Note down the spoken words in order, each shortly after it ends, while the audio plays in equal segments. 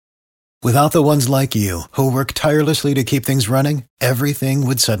Without the ones like you, who work tirelessly to keep things running, everything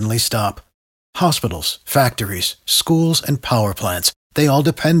would suddenly stop. Hospitals, factories, schools, and power plants, they all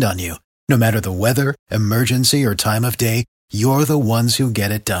depend on you. No matter the weather, emergency, or time of day, you're the ones who get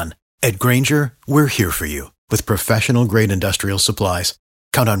it done. At Grainger, we're here for you with professional-grade industrial supplies.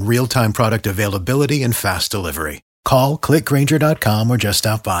 Count on real-time product availability and fast delivery. Call, clickgrainger.com, or just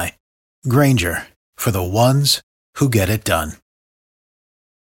stop by. Grainger, for the ones who get it done.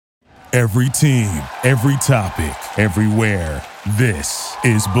 Every team, every topic, everywhere. This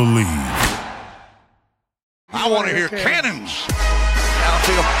is Believe. I want to hear cannons.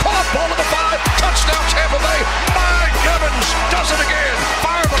 Downfield, pull up, ball to the 5, touchdown Tampa Bay. Mike Evans does it again.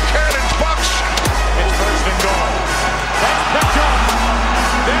 Fire the cannons, Bucs. It's first and goal. That's picked up.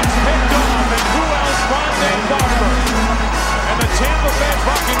 That's picked off, and who else? Rondé Barber. And the Tampa Bay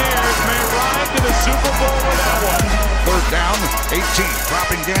Buccaneers may ride to the Super Bowl with that one. Third down, 18.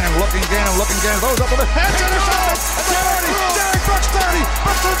 Dropping Gannon, looking Gannon. Those up with the head. It's 30. Derek Brooks 30.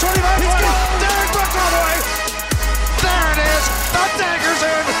 Brooks to the 25. Derek Brooks all the way. There it is. The dagger's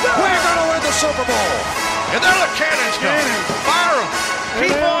in. We're going to win the Super Bowl. And there the cannons go. Fire them.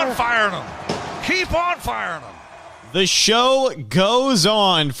 Keep on firing them. Keep on firing them. The show goes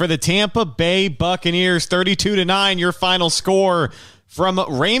on for the Tampa Bay Buccaneers. 32-9, your final score from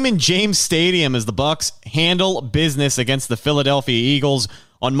Raymond James Stadium as the Bucs handle business against the Philadelphia Eagles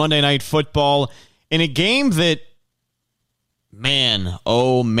on Monday Night Football in a game that, man,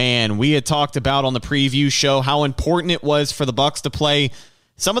 oh man, we had talked about on the preview show how important it was for the Bucs to play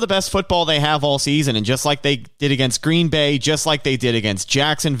some of the best football they have all season. And just like they did against Green Bay, just like they did against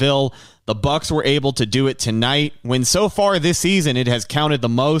Jacksonville, the Bucs were able to do it tonight when so far this season it has counted the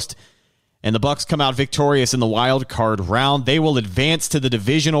most. And the Bucs come out victorious in the wild card round. They will advance to the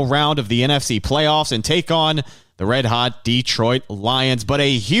divisional round of the NFC playoffs and take on the red-hot Detroit Lions. But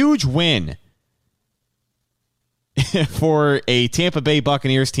a huge win for a Tampa Bay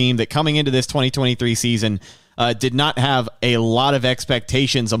Buccaneers team that coming into this 2023 season did not have a lot of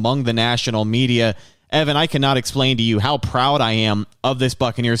expectations among the national media. Evan, I cannot explain to you how proud I am of this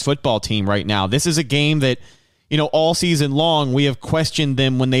Buccaneers football team right now. This is a game that, you know, all season long, we have questioned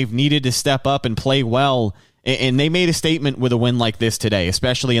them when they've needed to step up and play well, and they made a statement with a win like this today,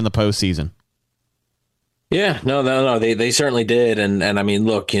 especially in the postseason. Yeah, no, they certainly did, and I mean,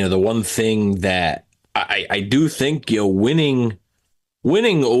 look, you know, the one thing that I do think, you know, winning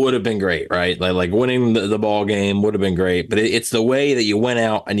would have been great, right? Like winning the ball game would have been great, but it's the way that you went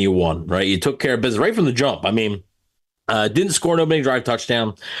out and you won, right? You took care of business right from the jump. I mean, didn't score an opening drive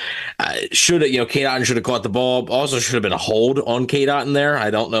touchdown. Should have, Kate Otten should have caught the ball. Also should have been a hold on Kate Otten there. I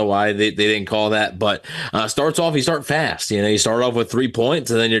don't know why they didn't call that, but starts off, you start fast. You start off with 3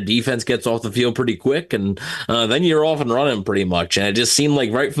 points and then your defense gets off the field pretty quick. And then you're off and running pretty much. And it just seemed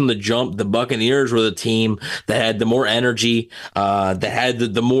like right from the jump, the Buccaneers were the team that had the more energy, that had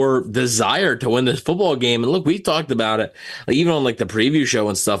the more desire to win this football game. And look, we talked about it, like, even on like the preview show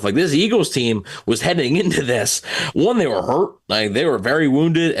and stuff. Like, this Eagles team was heading into this. One, they were hurt. Like, they were very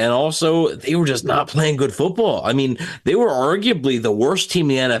wounded, and also they were just not playing good football. I mean, they were arguably the worst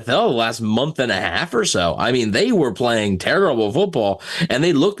team in the NFL the last month and a half or so. I mean, they were playing terrible football, and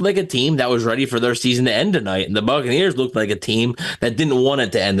they looked like a team that was ready for their season to end tonight. And the Buccaneers looked like a team that didn't want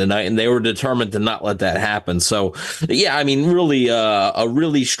it to end tonight, and they were determined to not let that happen. So, yeah, I mean, really a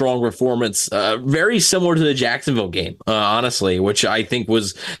really strong performance, very similar to the Jacksonville game, honestly, which I think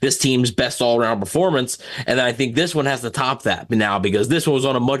was this team's best all-around performance. And I think this one has to top that now, because this one was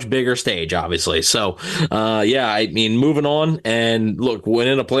on a much bigger stage, obviously. So, yeah, I mean, moving on, and look,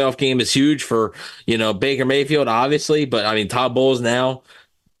 winning a playoff game is huge for, Baker Mayfield, obviously, but I mean, Todd Bowles now,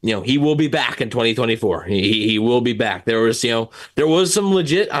 he will be back in 2024. He will be back. There was some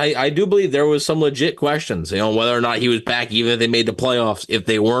legit, I do believe there was some legit questions, whether or not he was back, even if they made the playoffs, if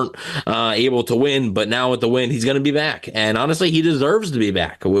they weren't able to win. But now with the win, he's going to be back. And honestly, he deserves to be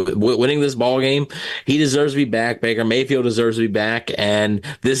back. Winning this ball game, he deserves to be back. Baker Mayfield deserves to be back. And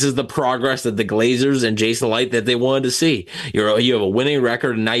this is the progress that the Glazers and Jason Light that they wanted to see. You have a winning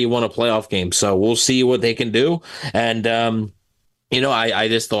record, and now you won a playoff game. So we'll see what they can do. And, I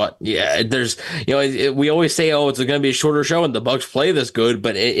just thought, yeah, there's, we always say, it's going to be a shorter show and the Bucs play this good,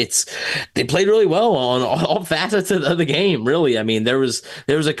 but they played really well on all facets of the game, really. I mean, there was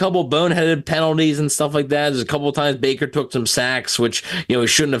a couple boneheaded penalties and stuff like that. There's a couple of times Baker took some sacks, which, it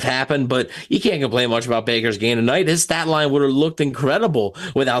shouldn't have happened, but you can't complain much about Baker's game tonight. His stat line would have looked incredible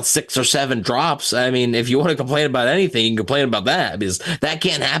without 6 or 7 drops. I mean, if you want to complain about anything, you can complain about that, because that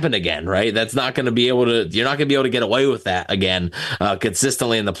can't happen again, right? That's not going to be able to, you're not going to be able to get away with that again.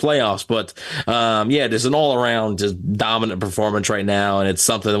 consistently in the playoffs. But there's an all around just dominant performance right now, and it's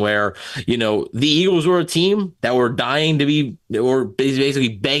something where the Eagles were a team that were dying to be, or basically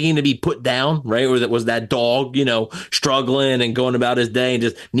begging to be put down, right? Or that was that dog, struggling and going about his day and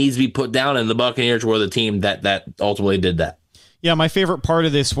just needs to be put down. And the Buccaneers were the team that ultimately did that. Yeah, my favorite part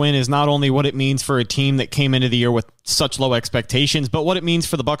of this win is not only what it means for a team that came into the year with such low expectations, but what it means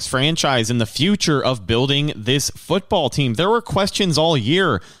for the Bucs franchise and the future of building this football team. There were questions all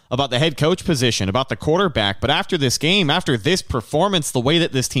year about the head coach position, about the quarterback, but after this game, after this performance, the way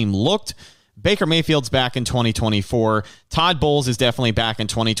that this team looked, Baker Mayfield's back in 2024. Todd Bowles is definitely back in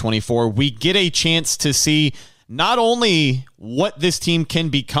 2024. We get a chance to see not only what this team can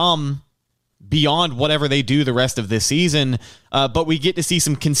become beyond whatever they do the rest of this season, but we get to see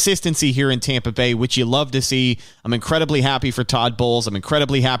some consistency here in Tampa Bay, which you love to see. I'm incredibly happy for Todd Bowles. I'm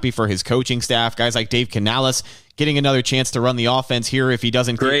incredibly happy for his coaching staff, guys like Dave Canales getting another chance to run the offense here if he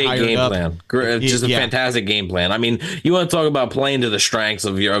doesn't get hired game up. Plan. Just a fantastic game plan. I mean, you want to talk about playing to the strengths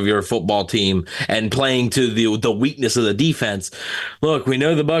of your football team and playing to the weakness of the defense. Look, we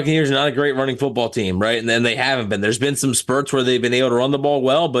know the Buccaneers are not a great running football team, right? And then they haven't been. There's been some spurts where they've been able to run the ball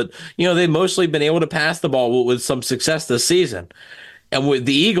well, but they've mostly been able to pass the ball with some success this season. And with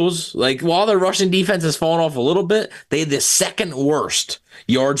the Eagles, while their rushing defense has fallen off a little bit, they had the second worst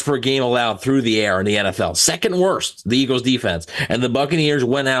yards per game allowed through the air in the NFL. Second worst, the Eagles defense. And the Buccaneers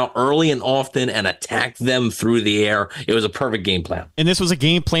went out early and often and attacked them through the air. It was a perfect game plan. And this was a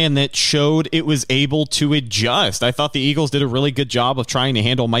game plan that showed it was able to adjust. I thought the Eagles did a really good job of trying to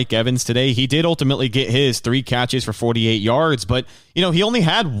handle Mike Evans today. He did ultimately get his 3 catches for 48 yards, but he only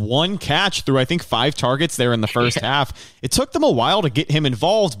had 1 catch through, I think, 5 targets there in the first half. It took them a while to get him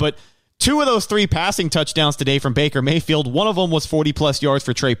involved, but 2 of those 3 passing touchdowns today from Baker Mayfield, one of them was 40-plus yards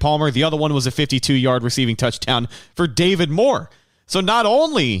for Trey Palmer. The other one was a 52-yard receiving touchdown for David Moore. So not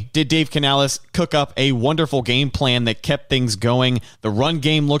only did Dave Canales cook up a wonderful game plan that kept things going, the run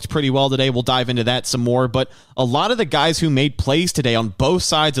game looked pretty well today. We'll dive into that some more. But a lot of the guys who made plays today on both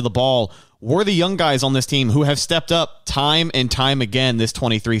sides of the ball were the young guys on this team who have stepped up time and time again this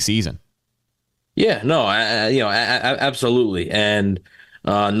 23 season. Yeah, no, absolutely. And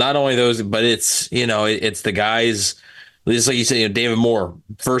not only those, but it's the guys. Just like you said, David Moore,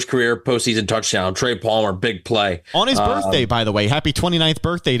 first career postseason touchdown. Trey Palmer, big play on his birthday. By the way, happy 29th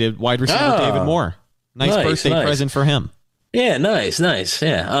birthday to wide receiver David Moore. Nice birthday present for him. Yeah, nice.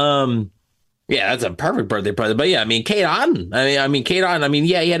 Yeah, that's a perfect birthday present. But yeah, Cade Otton.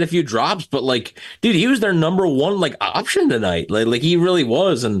 He had a few drops, but dude, he was their number one option tonight. Like he really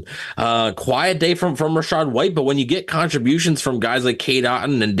was. And quiet day from Rachaad White. But when you get contributions from guys like Cade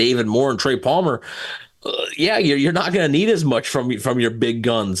Otton and David Moore and Trey Palmer, you're not going to need as much from your big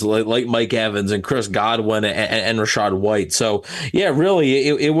guns like Mike Evans and Chris Godwin and Rachaad White. So yeah, really,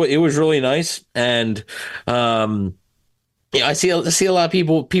 it was really nice. And I see a lot of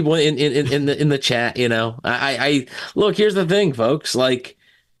people in the chat. I look. Here's the thing, folks.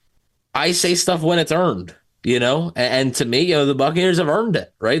 I say stuff when it's earned. And to me, the Buccaneers have earned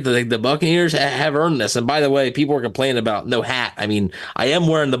it, right? The Buccaneers have earned this. And by the way, people were complaining about no hat. I am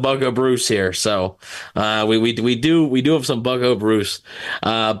wearing the Bucco Bruce here, so we do have some Bucco Bruce.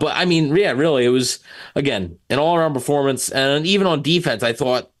 But really, it was again an all around performance, and even on defense, I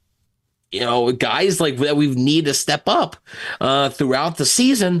thought, guys like that we need to step up throughout the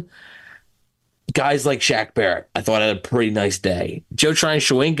season. Guys like Shaq Barrett, I thought had a pretty nice day. Joe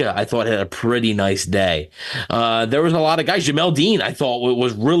Tryon-Shoyinka, I thought had a pretty nice day. There was a lot of guys. Jamel Dean, I thought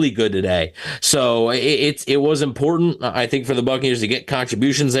was really good today. So it was important, I think, for the Buccaneers to get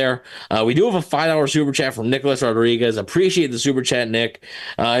contributions there. We do have a $5 super chat from Nicholas Rodriguez. Appreciate the super chat, Nick.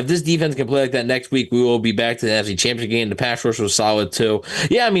 If this defense can play like that next week, we will be back to the NFC Championship game. The pass rush was solid too.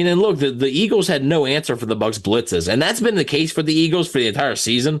 Yeah, and look, the Eagles had no answer for the Bucs blitzes, and that's been the case for the Eagles for the entire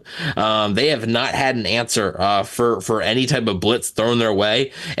season. They have not had an answer for any type of blitz thrown their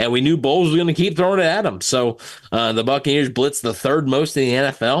way, and we knew Bowles was going to keep throwing it at them. So the Buccaneers blitzed the 3rd most in the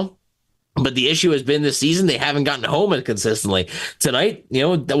NFL. But the issue has been this season, they haven't gotten home consistently. Tonight,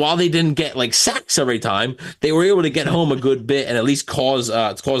 while they didn't get sacks every time, they were able to get home a good bit and at least cause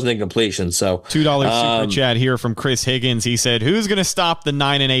an incompletion. So $2 super chat here from Chris Higgins. He said, "Who's going to stop the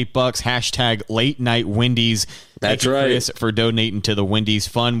 9-8 Bucs? Hashtag late night Wendy's." That's right. Chris, for donating to the Wendy's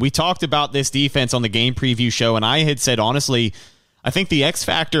Fund. We talked about this defense on the game preview show, and I had said, honestly, I think the X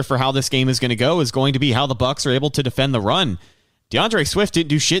factor for how this game is going to go is going to be how the Bucs are able to defend the run. DeAndre Swift didn't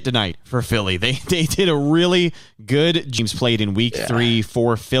do shit tonight for Philly. They did a really good. James played in week 3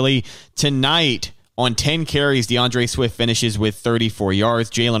 for Philly. Tonight, on 10 carries, DeAndre Swift finishes with 34 yards.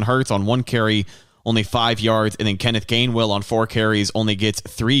 Jalen Hurts on 1 carry, only 5 yards. And then Kenneth Gainwell on 4 carries only gets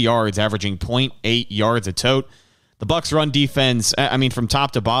 3 yards, averaging 0.8 yards a tote. The Bucs run defense, I mean, from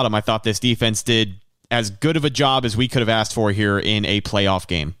top to bottom, I thought this defense did as good of a job as we could have asked for here in a playoff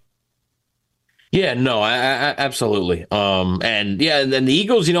game. Yeah, no, I absolutely. And then the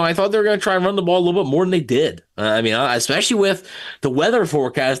Eagles, I thought they were going to try and run the ball a little bit more than they did. Especially with the weather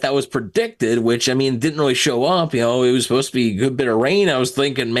forecast that was predicted, which, didn't really show up. It was supposed to be a good bit of rain. I was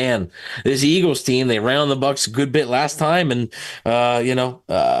thinking, man, this Eagles team, they ran on the Bucs a good bit last time. And,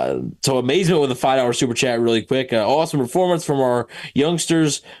 so amazement with the $5 super chat really quick. Awesome performance from our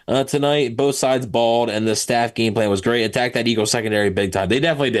youngsters tonight. Both sides balled, and the staff game plan was great. Attacked that Eagles secondary big time. They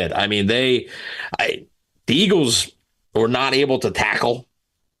definitely did. The Eagles were not able to tackle.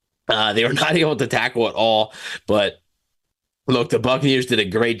 They were not able to tackle at all. But look, the Buccaneers did a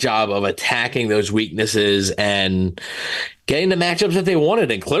great job of attacking those weaknesses and getting the matchups that they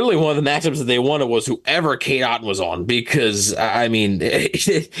wanted. And clearly one of the matchups that they wanted was whoever Cade Otton was on, because,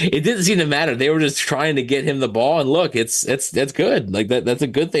 it didn't seem to matter. They were just trying to get him the ball. And look, it's good. Like that's a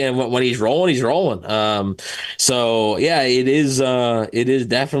good thing. And when he's rolling, he's rolling. So yeah, it is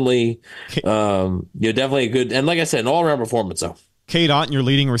definitely, definitely a good, and like I said, an all around performance though. Cade Otton, your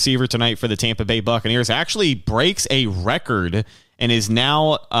leading receiver tonight for the Tampa Bay Buccaneers, actually breaks a record and is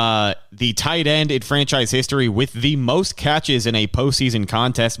now the tight end in franchise history with the most catches in a postseason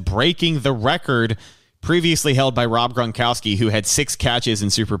contest, breaking the record previously held by Rob Gronkowski, who had 6 catches in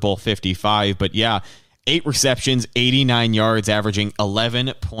Super Bowl 55. But yeah, 8 receptions, 89 yards, averaging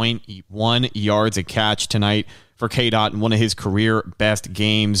 11.1 yards a catch tonight for Cade Otton, one of his career best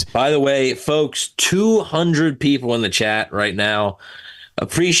games. By the way, folks, 200 people in the chat right now.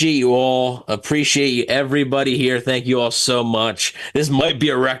 Appreciate you all. Appreciate you, everybody here. Thank you all so much. This might be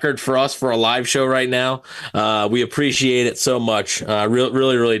a record for us for a live show right now. We appreciate it so much.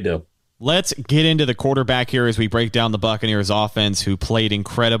 Really, really do. Let's get into the quarterback here as we break down the Buccaneers offense, who played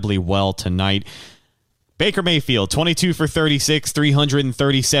incredibly well tonight. Baker Mayfield, 22 for 36,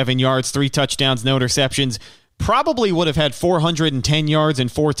 337 yards, 3 touchdowns, no interceptions. Probably would have had 410 yards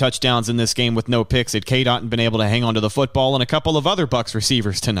and 4 touchdowns in this game with no picks had Cade Otton been able to hang on to the football and a couple of other Bucs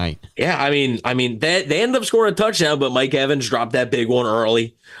receivers tonight. Yeah, they ended up scoring a touchdown, but Mike Evans dropped that big one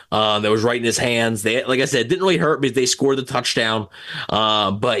early. That was right in his hands. They, like I said, it didn't really hurt because they scored the touchdown.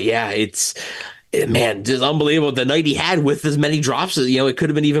 But yeah, just unbelievable. The night he had with as many drops, it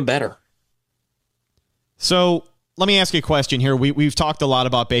could have been even better. So let me ask you a question here. We've talked a lot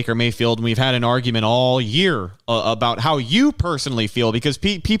about Baker Mayfield, and we've had an argument all year about how you personally feel, because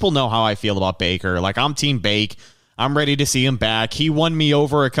people know how I feel about Baker. Like, I'm Team Bake. I'm ready to see him back. He won me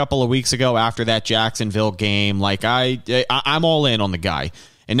over a couple of weeks ago after that Jacksonville game. Like, I'm all in on the guy.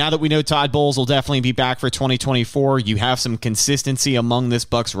 And now that we know Todd Bowles will definitely be back for 2024, you have some consistency among this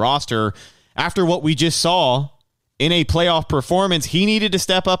Bucs roster. After what we just saw in a playoff performance, he needed to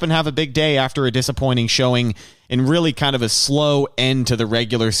step up and have a big day after a disappointing showing and really kind of a slow end to the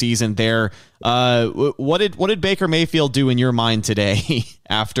regular season there. What did Baker Mayfield do in your mind today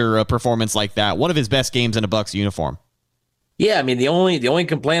after a performance like that? One of his best games in a Bucs uniform. Yeah, the only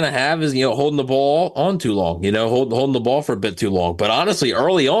complaint I have is, holding the ball on too long, holding the ball for a bit too long. But honestly,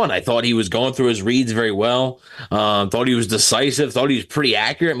 early on, I thought he was going through his reads very well. Thought he was decisive. Thought he was pretty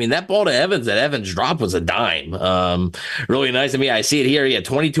accurate. that ball to Evans, that Evans drop was a dime. Really nice. I see it here. He had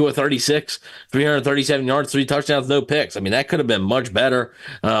 22 of 36, 337 yards, 3 touchdowns, no picks. That could have been much better.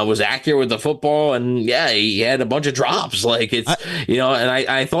 Was accurate with the football, and yeah, he had a bunch of drops. And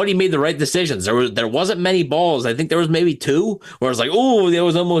I thought he made the right decisions. There wasn't many balls. I think there was maybe 2. Where I was like, oh, that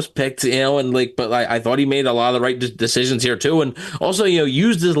was almost picked, but I thought he made a lot of the right decisions here too, and also,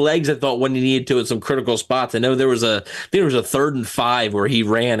 used his legs, I thought, when he needed to in some critical spots. I know there was a 3rd and 5 where he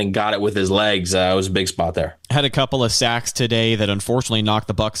ran and got it with his legs. It was a big spot there. Had a couple of sacks today that unfortunately knocked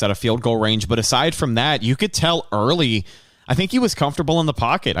the Bucs out of field goal range, but aside from that, you could tell early, I think he was comfortable in the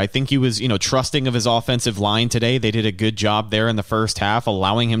pocket. I think he was, trusting of his offensive line today. They did a good job there in the first half,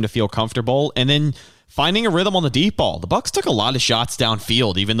 allowing him to feel comfortable, and then finding a rhythm on the deep ball. The Bucs took a lot of shots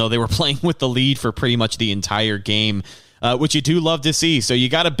downfield, even though they were playing with the lead for pretty much the entire game, which you do love to see. So you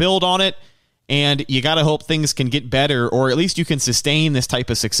got to build on it, and you got to hope things can get better, or at least you can sustain this type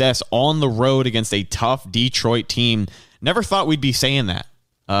of success on the road against a tough Detroit team. Never thought we'd be saying that.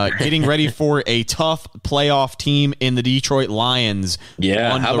 Getting ready for a tough playoff team in the Detroit Lions.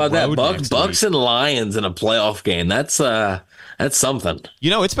 Yeah, how about that? Bucs and Lions in a playoff game. That's something.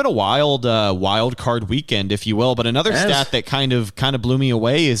 It's been a wild card weekend, if you will. But another stat that kind of blew me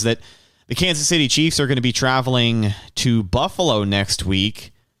away is that the Kansas City Chiefs are going to be traveling to Buffalo next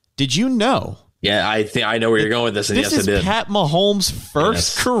week. Did you know Yeah, I think I know where you're going with this. And this yes, is I did. Pat Mahomes'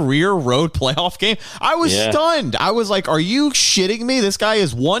 first career road playoff game. I was stunned. I was like, are you shitting me? This guy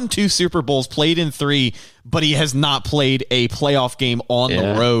has won 2 Super Bowls, played in 3, but he has not played a playoff game on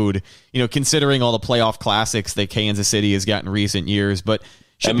the road, considering all the playoff classics that Kansas City has got in recent years. But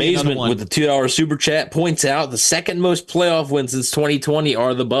Amazement with the $2 super chat points out the second most playoff wins since 2020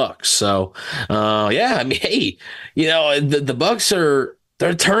 are the Bucs. So, hey, the Bucs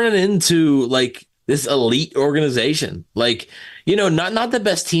they're turning into like this elite organization. Like, not the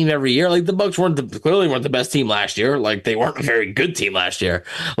best team every year. Like the Bucs clearly weren't the best team last year. Like they weren't a very good team last year.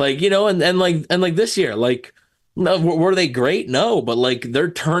 Like, and like this year, like, no, were they great? No, but like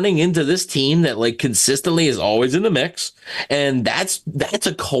they're turning into this team that like consistently is always in the mix, and that's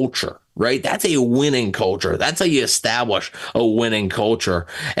a culture, right? That's a winning culture. That's how you establish a winning culture,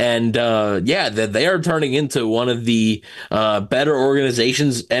 and that they are turning into one of the better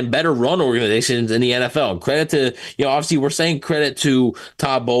organizations and better run organizations in the NFL. Credit to obviously we're saying credit to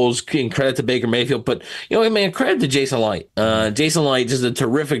Todd Bowles and credit to Baker Mayfield, but credit to Jason Light. Jason Light just a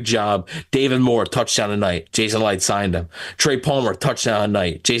terrific job. David Moore touchdown tonight. Jason Light signed him. Trey Palmer touchdown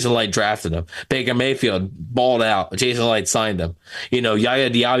tonight. Jason Light drafted him. Baker Mayfield balled out. Jason Light signed him. Yaya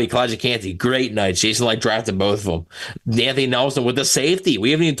Diaby, Kalijah Kancey, great nights. Jason Light drafted both of them. Anthony Nelson with the safety.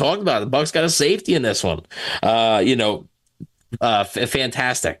 We haven't even talked about it. The Bucs got a safety in this one.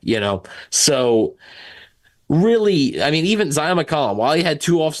 Fantastic. So really, I mean, even Zion McCollum, while he had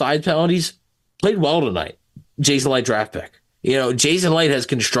 2 offside penalties, played well tonight. Jason Light draft pick. Jason Light has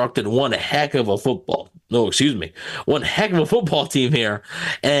constructed one heck of a football team here,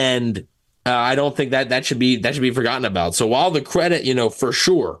 and I don't think that should be forgotten about. So while the credit, for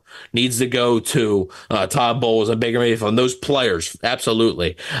sure needs to go to Todd Bowles and Baker Mayfield and those players,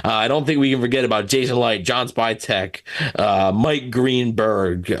 absolutely. I don't think we can forget about Jason Light, John Spytek, Mike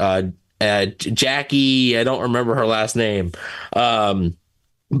Greenberg, Jackie. I don't remember her last name.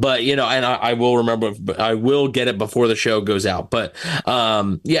 But, and I will remember, I will get it before the show goes out. But,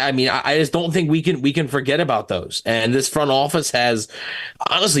 I just don't think we can forget about those. And this front office has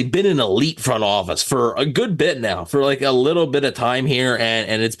honestly been an elite front office for a good bit now, for like a little bit of time here.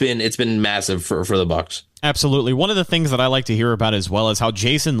 And it's been massive for the Bucs. Absolutely. One of the things that I like to hear about as well is how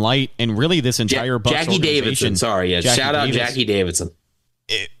Jason Light and really this entire Bucs Jackie Davidson. Sorry. Yeah. Shout out Jackie Davidson.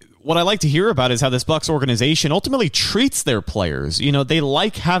 What I like to hear about is how this Bucs organization ultimately treats their players. They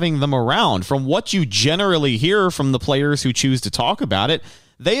like having them around. From what you generally hear from the players who choose to talk about it,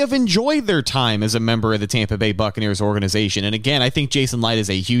 they have enjoyed their time as a member of the Tampa Bay Buccaneers organization. And again, I think Jason Light is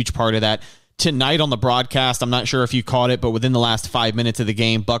a huge part of that. Tonight on the broadcast, I'm not sure if you caught it, but within the last 5 minutes of the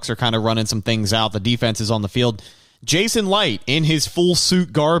game, Bucs are kind of running some things out. The defense is on the field. Jason Light, in his full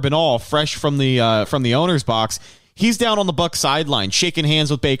suit garb and all, fresh from the owner's box, he's down on the Bucs sideline, shaking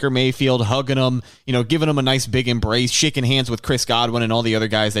hands with Baker Mayfield, hugging him, giving him a nice big embrace, shaking hands with Chris Godwin and all the other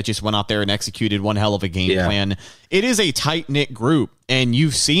guys that just went out there and executed one hell of a game plan. It is a tight-knit group, and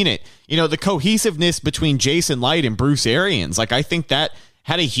you've seen it. The cohesiveness between Jason Light and Bruce Arians, like I think that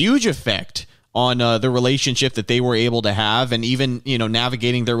had a huge effect on the relationship that they were able to have, and even,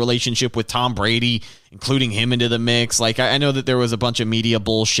 navigating their relationship with Tom Brady, including him into the mix. Like, I know that there was a bunch of media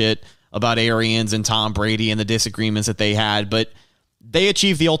bullshit about Arians and Tom Brady and the disagreements that they had, but they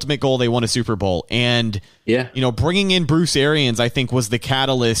achieved the ultimate goal. They won a Super Bowl. And, bringing in Bruce Arians, I think, was the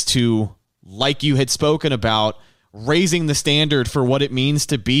catalyst to, like you had spoken about, raising the standard for what it means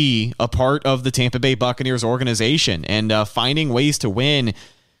to be a part of the Tampa Bay Buccaneers organization and finding ways to win,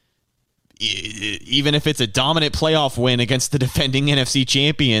 even if it's a dominant playoff win against the defending NFC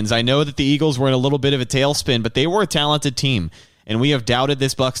champions. I know that the Eagles were in a little bit of a tailspin, but they were a talented team. And we have doubted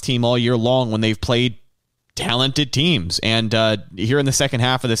this Bucs team all year long when they've played talented teams. And here in the second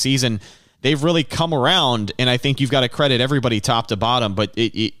half of the season, they've really come around. And I think you've got to credit everybody top to bottom. But at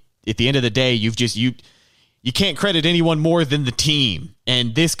the end of the day, you can't credit anyone more than the team.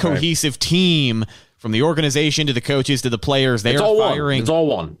 And this cohesive team, from the organization to the coaches to the players, they are firing. It's all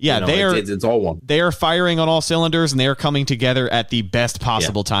one. Yeah, it's all one. They are firing on all cylinders, and they are coming together at the best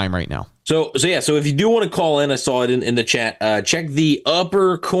possible time right now. So if you do want to call in, I saw it in the chat. Check the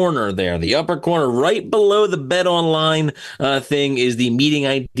upper corner there. The upper corner right below the Bet Online thing is the meeting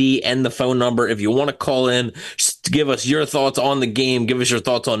ID and the phone number. If you want to call in, just give us your thoughts on the game. Give us your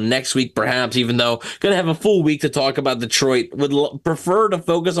thoughts on next week, perhaps, even though going to have a full week to talk about Detroit. Would prefer to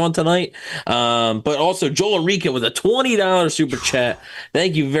focus on tonight. But also Joel Enrique with a $20 super chat.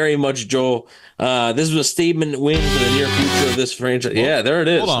 Thank you very much, Joel. This was a statement win for the near future of this franchise. Yeah, there it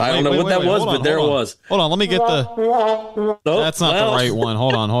is. I don't know what that was, but there it was. Hold on, let me get the... That's not the right one.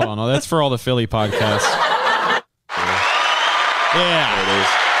 Hold on. Oh, that's for all the Philly podcasts. Yeah.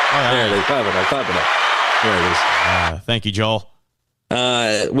 All right. There it is. Clap it up. There it is. Thank you, Joel.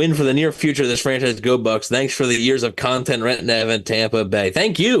 Win for the near future of this franchise. Go Bucs. Thanks for the years of content rent and Evan, Tampa Bay.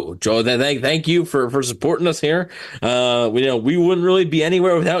 Thank you, Joel. Thank you for supporting us here. We wouldn't really be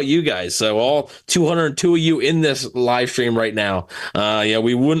anywhere without you guys. So all 202 of you in this live stream right now,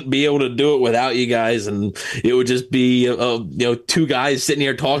 we wouldn't be able to do it without you guys, and it would just be two guys sitting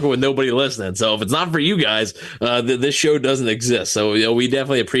here talking with nobody listening. So if it's not for you guys, this show doesn't exist. So we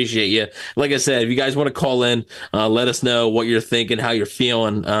definitely appreciate you. Like I said, if you guys want to call in, let us know what you're thinking, how you're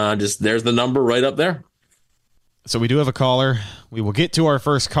feeling. Just there's the number right up there. So we do have a caller. We will get to our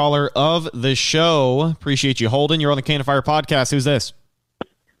first caller of the show. Appreciate you holding. You're on the Can of Fire podcast. Who's this?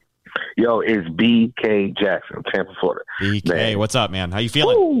 Yo, it's BK Jackson, Tampa, Florida. BK, man. What's up, man? How you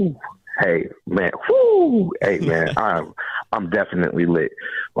feeling? Woo. Hey, man. Woo. Hey, man. I'm definitely lit.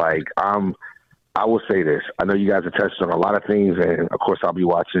 I will say this. I know you guys have touched on a lot of things, and of course I'll be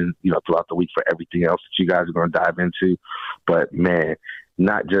watching, throughout the week for everything else that you guys are going to dive into. But man,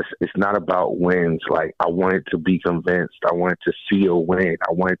 it's not about wins. Like, I wanted to be convinced. I wanted to see a win.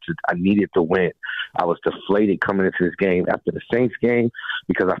 I needed to win. I was deflated coming into this game after the Saints game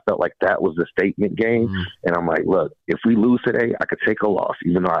because I felt like that was the statement game. Mm-hmm. And I'm like, look, if we lose today, I could take a loss,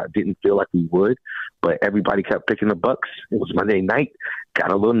 even though I didn't feel like we would. But everybody kept picking the Bucs. It was Monday night.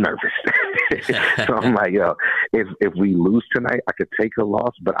 Got a little nervous. So I'm like, yo, if we lose tonight, I could take a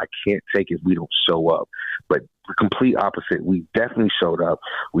loss, but I can't take it if we don't show up. But the complete opposite. We definitely showed up.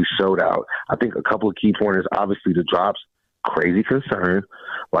 We showed out. I think a couple of key pointers, obviously the drops, crazy concern.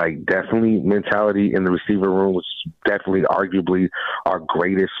 Like, definitely mentality in the receiver room was definitely arguably our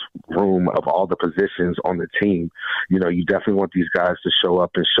greatest room of all the positions on the team. You definitely want these guys to show up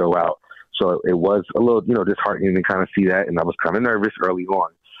and show out. So it was a little, disheartening to kind of see that, and I was kind of nervous early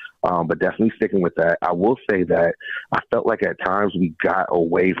on. But definitely sticking with that. I will say that I felt like at times we got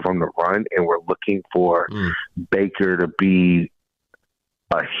away from the run and we're looking for Baker to be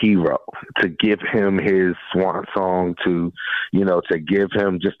a hero, to give him his swan song, to give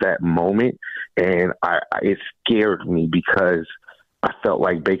him just that moment. And it scared me because I felt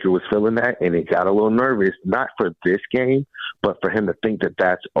like Baker was feeling that, and it got a little nervous, not for this game, but for him to think that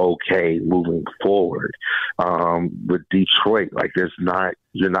that's okay moving forward. With Detroit, like,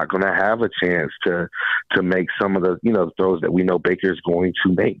 you're not going to have a chance to make some of the, throws that we know Baker's going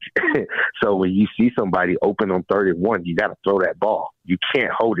to make. So when you see somebody open on 3rd and 1, you got to throw that ball. You can't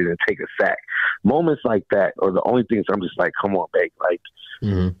hold it and take a sack. Moments like that are the only things I'm just like, come on, Baker. Like,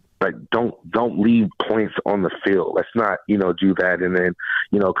 Like, don't leave points on the field. Let's not, do that. And then,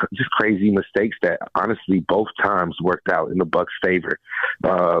 just crazy mistakes that honestly both times worked out in the Bucs' favor.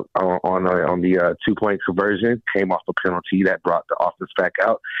 On the 2-point conversion, came off a penalty that brought the offense back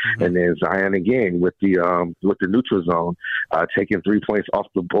out. Mm-hmm. And then Zion again with the neutral zone, taking 3 points off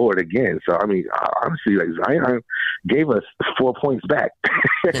the board again. So, I mean, honestly, like, Zion gave us 4 points back.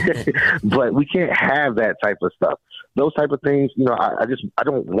 But we can't have that type of stuff. Those type of things, I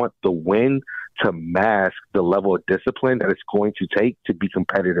don't want the win to mask the level of discipline that it's going to take to be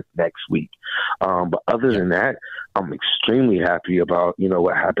competitive next week. But other than that, I'm extremely happy about,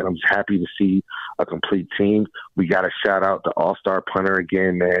 what happened. I'm just happy to see a complete team. We got to shout out the all-star punter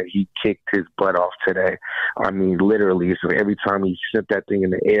again, man. He kicked his butt off today. I mean, literally. So every time he sent that thing in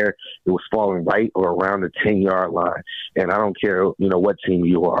the air, it was falling right or around the 10-yard line. And I don't care, what team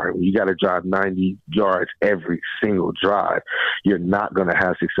you are. You got to drive 90 yards every single drive. You're not going to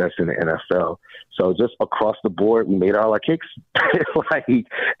have success in the NFL. So just across the board, we made all our kicks. Like,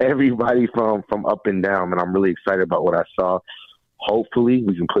 everybody from up and down, and I'm really excited about what I saw. Hopefully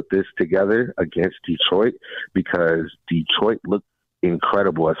we can put this together against Detroit, because Detroit looked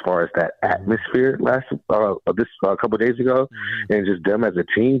incredible as far as that atmosphere a couple of days ago, and just them as a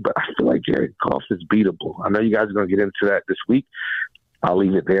team. But I feel like Jared Goff is beatable. I know you guys are going to get into that this week. I'll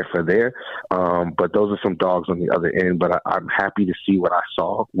leave it there for there. But those are some dogs on the other end. But I'm happy to see what I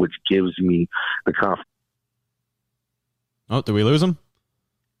saw, which gives me the confidence. Oh, did we lose him?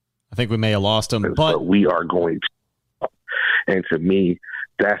 I think we may have lost him. But we are going to. And to me,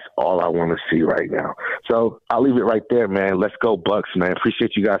 that's all I want to see right now. So I'll leave it right there, man. Let's go Bucs, man.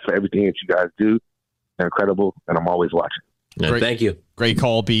 Appreciate you guys for everything that you guys do. They're incredible, and I'm always watching. Thank you. Great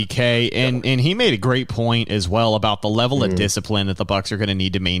call, BK. And he made a great point as well about the level of discipline that the Bucs are going to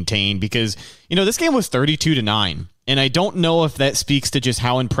need to maintain, because, this game was 32-9. And I don't know if that speaks to just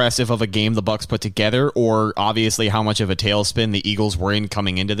how impressive of a game the Bucs put together, or obviously how much of a tailspin the Eagles were in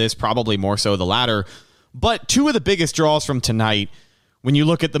coming into this, probably more so the latter. But two of the biggest draws from tonight, when you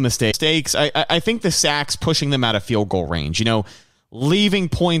look at the mistakes, I think the sacks pushing them out of field goal range. leaving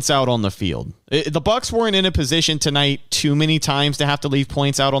points out on the field. The Bucs weren't in a position tonight too many times to have to leave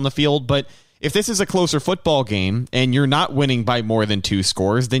points out on the field, but if this is a closer football game and you're not winning by more than 2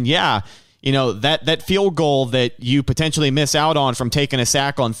 scores, then yeah, that field goal that you potentially miss out on from taking a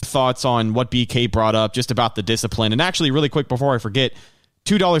sack. On thoughts on what BK brought up just about the discipline. And actually, really quick before I forget,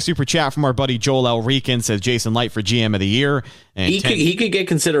 $2 super chat from our buddy Joel L. Rican says Jason Light for GM of the year. And he could get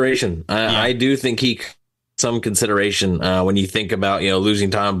consideration. I do think he some consideration when you think about losing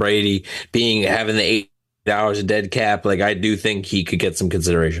Tom Brady, having the 8 hours of dead cap. Like, I do think he could get some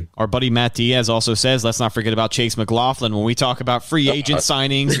consideration. Our buddy Matt Diaz also says, let's not forget about Chase McLaughlin when we talk about free agent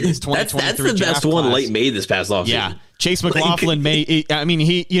signings in his 2023 that's the best one class. Light made this past offseason. Yeah, Chase McLaughlin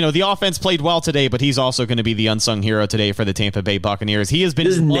the offense played well today, but he's also going to be the unsung hero today for the Tampa Bay Buccaneers. He has been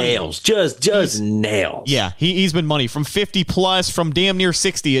just nails, just nails. Yeah, he's been money from 50 plus, from damn near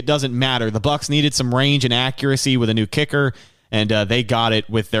 60. It doesn't matter. The Bucs needed some range and accuracy with a new kicker, and they got it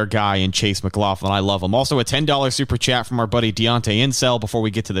with their guy in Chase McLaughlin. I love him. Also, a $10 super chat from our buddy Deontay Incel before we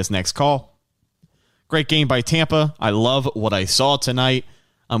get to this next call. Great game by Tampa. I love what I saw tonight.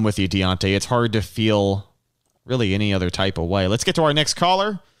 I'm with you, Deontay. It's hard to feel really any other type of way. Let's get to our next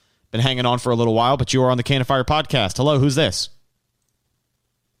caller. Been hanging on for a little while, but you are on the Can of Fire podcast. Hello, who's this?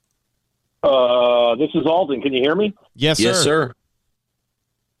 This is Alden. Can you hear me? Yes, sir. Yes, sir.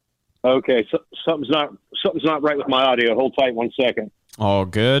 Okay, so something's not right with my audio. Hold tight 1 second. All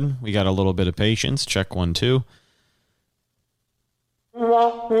good. We got a little bit of patience. Check 1, 2. Come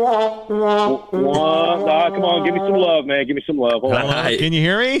on, give me some love, man. Give me some love. Hold on. Can you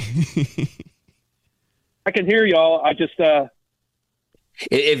hear me? I can hear y'all. I just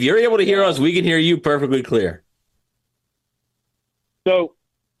if you're able to hear us, we can hear you perfectly clear. So,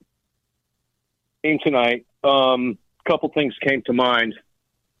 tonight, couple things came to mind.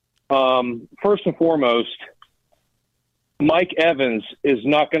 First and foremost, Mike Evans is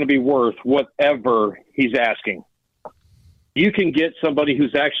not going to be worth whatever he's asking. You can get somebody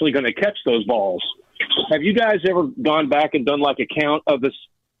who's actually going to catch those balls. Have you guys ever gone back and done like a count of the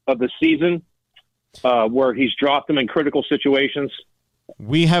season where he's dropped them in critical situations?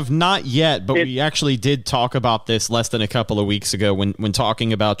 We have not yet, but we actually did talk about this less than a couple of weeks ago when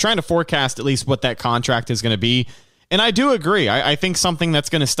talking about trying to forecast at least what that contract is going to be. And I do agree. I think something that's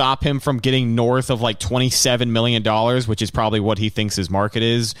going to stop him from getting north of like $27 million, which is probably what he thinks his market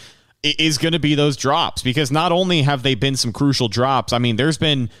is going to be those drops. Because not only have they been some crucial drops, I mean, there's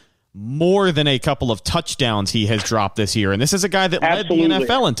been more than a couple of touchdowns he has dropped this year. And this is a guy that Absolutely. led the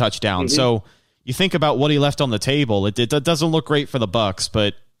NFL in touchdowns. Mm-hmm. So you think about what he left on the table. It doesn't look great for the Bucs,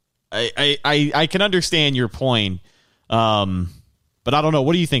 but I can understand your point. But I don't know.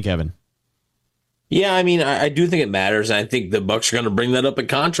 What do you think, Evan? Yeah, I mean, I do think it matters. And I think the Bucs are going to bring that up at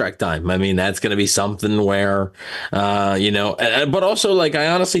contract time. I mean, that's going to be something where, but also, like, I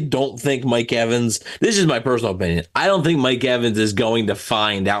honestly don't think Mike Evans, this is my personal opinion, I don't think Mike Evans is going to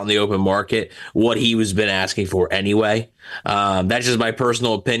find out in the open market what he was been asking for anyway. That's just my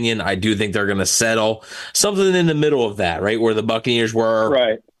personal opinion. I do think they're going to settle something in the middle of that, right? Where the Buccaneers were.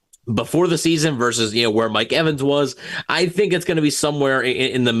 Right. Before the season versus, where Mike Evans was. I think it's going to be somewhere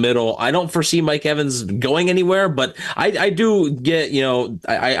in the middle. I don't foresee Mike Evans going anywhere, but I do get,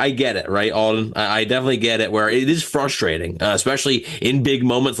 I get it, right, Alden? I definitely get it, where it is frustrating, especially in big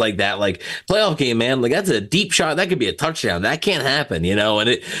moments like that, like playoff game, man. Like, that's a deep shot. That could be a touchdown. That can't happen, and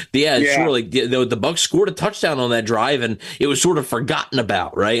it's sure, like, the Bucs scored a touchdown on that drive, and it was sort of forgotten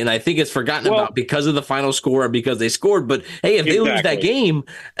about, right? And I think it's forgotten about because of the final score and because they scored. But hey, if they lose that game,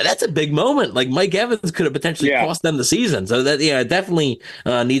 that's a big moment. Like, Mike Evans could have potentially cost them the season. So that, it definitely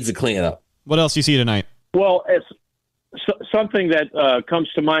needs to clean it up. What else do you see tonight? Well, it's something that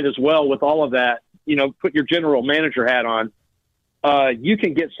comes to mind as well with all of that. Put your general manager hat on. You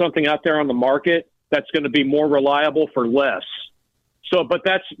can get something out there on the market that's going to be more reliable for less. So, but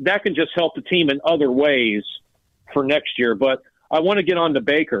that can just help the team in other ways for next year. But I want to get on to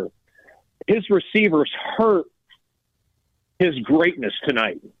Baker. His receivers hurt his greatness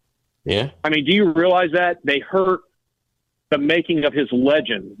tonight. Yeah. I mean, do you realize that? They hurt the making of his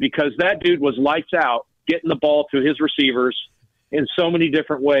legend, because that dude was lights out getting the ball to his receivers in so many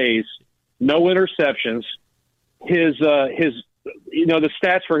different ways. No interceptions. His the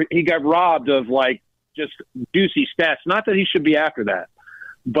stats he got robbed of, like, just juicy stats. Not that he should be after that,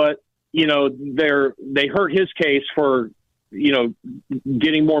 but they hurt his case for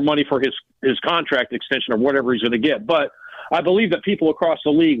getting more money for his contract extension or whatever he's going to get. But I believe that people across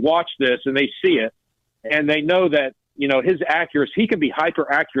the league watch this and they see it, and they know that, his accuracy, he can be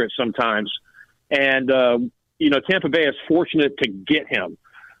hyper accurate sometimes. And, Tampa Bay is fortunate to get him.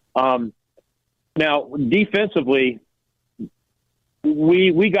 Now, defensively,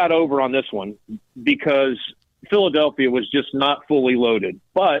 we got over on this one because Philadelphia was just not fully loaded.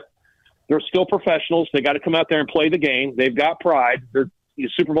 But they're still professionals. They got to come out there and play the game. They've got pride. They're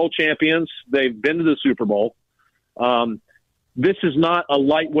Super Bowl champions. They've been to the Super Bowl. This is not a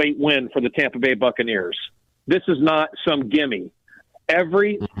lightweight win for the Tampa Bay Buccaneers. This is not some gimme.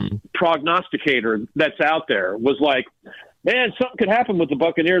 Every prognosticator that's out there was like, man, something could happen with the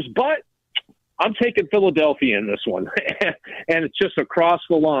Buccaneers, but I'm taking Philadelphia in this one. And it's just across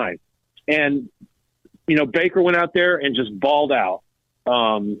the line. And, Baker went out there and just balled out.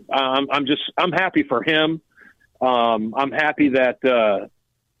 I'm happy for him. I'm happy that the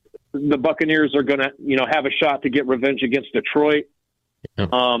Buccaneers are going to, have a shot to get revenge against Detroit.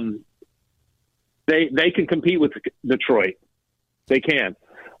 They can compete with Detroit. They can.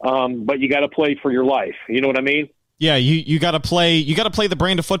 But you got to play for your life. You know what I mean? Yeah, you got to play the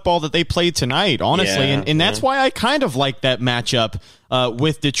brand of football that they played tonight, honestly. Yeah, and that's why I kind of like that matchup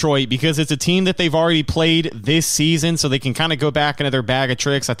with Detroit, because it's a team that they've already played this season, so they can kind of go back into their bag of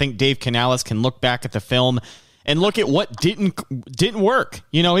tricks. I think Dave Canales can look back at the film and look at what didn't work.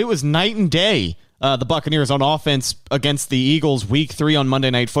 It was night and day. The Buccaneers on offense against the Eagles week 3 on Monday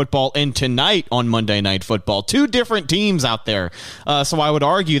Night Football and tonight on Monday Night Football. Two different teams out there. So I would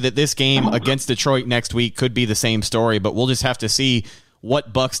argue that this game against Detroit next week could be the same story, but we'll just have to see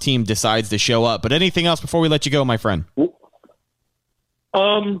what Bucs team decides to show up. But anything else before we let you go, my friend?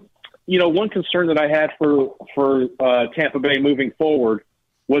 One concern that I had for Tampa Bay moving forward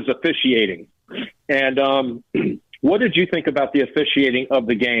was officiating. And what did you think about the officiating of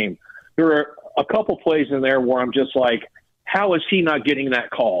the game? There are a couple plays in there where I'm just like, how is he not getting that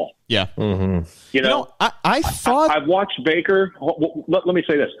call? Yeah. Mm-hmm. I thought I've watched Baker. Let me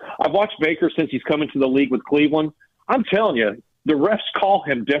say this. I've watched Baker since he's come into the league with Cleveland. I'm telling you, the refs call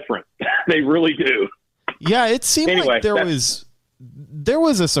him different. They really do. Yeah, it seemed like there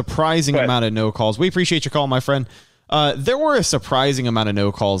was a surprising amount of no calls. We appreciate your call, my friend. There were a surprising amount of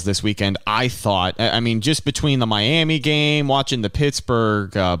no calls this weekend, I thought. I mean, just between the Miami game, watching the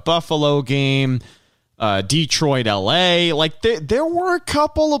Pittsburgh Buffalo game, Detroit, LA, like there were a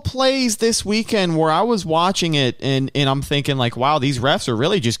couple of plays this weekend where I was watching it and I'm thinking like, wow, these refs are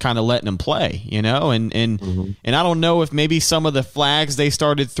really just kind of letting them play, and I don't know if maybe some of the flags they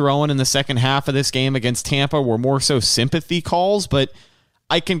started throwing in the second half of this game against Tampa were more so sympathy calls, but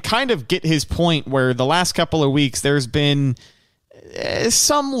I can kind of get his point where the last couple of weeks there's been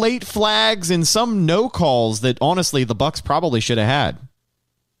some late flags and some no calls that honestly the Bucs probably should have had.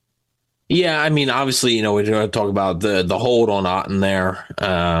 Yeah, I mean, obviously, we're going to talk about the hold on Otten there.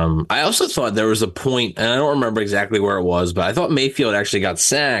 I also thought there was a point, and I don't remember exactly where it was, but I thought Mayfield actually got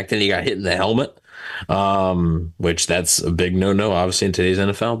sacked and he got hit in the helmet, which that's a big no-no, obviously, in today's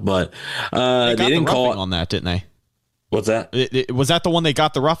NFL. But they didn't call it on that, didn't they? What's that? Was that the one they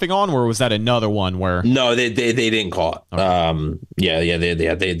got the roughing on, or was that another one where? No, they didn't call it. Okay.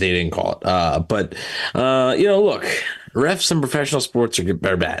 They didn't call it. But look, refs in professional sports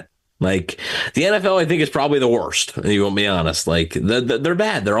are bad. Like the NFL, I think is probably the worst. You want me honest? Like they're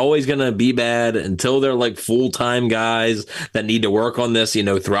bad. They're always going to be bad until they're like full-time guys that need to work on this.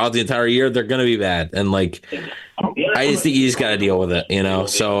 Throughout the entire year, they're going to be bad. And like, I just think you just got to deal with it.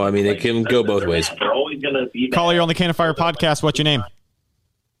 So I mean, it can go both ways. They're always going to be bad. Caller, you're on the Can of Fire podcast. What's your name?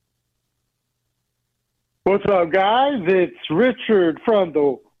 What's up, guys? It's Richard from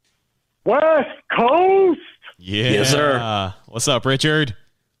the West Coast. Yeah. Yes, sir. What's up, Richard?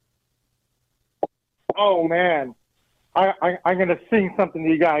 Oh, man. I'm going to sing something to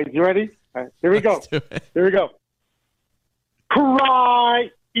you guys. You ready? All right, here we go. Here we go.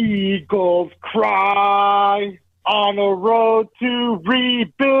 Cry, Eagles, cry on a road to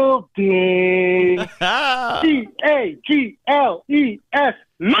rebuilding. G-A-G-L-E-S,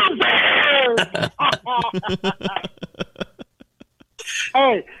 losers!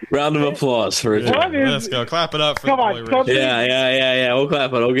 Hey, round of applause for Richard. Let's go. Clap it up for Come the on, boy, Richard. Yeah. We'll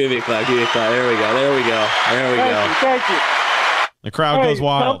clap it. We'll give you a clap. There we go. Thank you. The crowd goes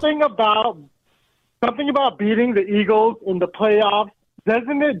wild. Something about beating the Eagles in the playoffs,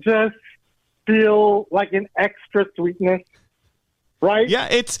 doesn't it just feel like an extra sweetness? Right? Yeah,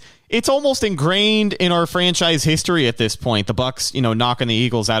 it's almost ingrained in our franchise history at this point. The Bucs, knocking the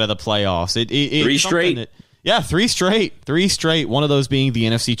Eagles out of the playoffs. Three straight. Three straight. One of those being the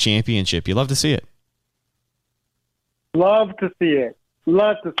NFC Championship. You love to see it. Love to see it.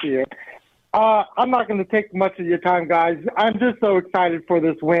 I'm not going to take much of your time, guys. I'm just so excited for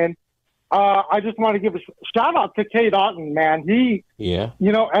this win. I just want to give a shout out to Cade Otton, man.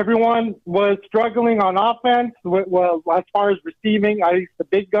 Everyone was struggling on offense. Well, as far as receiving, I used the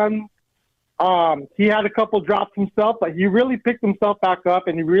big gun. He had a couple drops himself, but he really picked himself back up,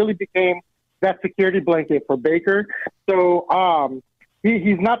 and he really became that security blanket for Baker. So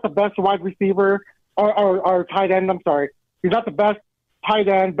he's not the best wide receiver or tight end. I'm sorry. He's not the best tight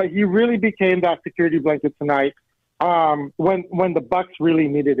end, but he really became that security blanket tonight when the Bucs really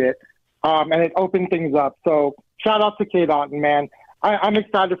needed it. And it opened things up. So shout out to K. Dotton, man. I'm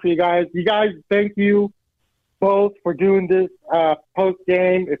excited for you guys. You guys, thank you both for doing this post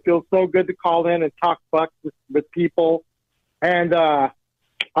game. It feels so good to call in and talk Bucs with people. And go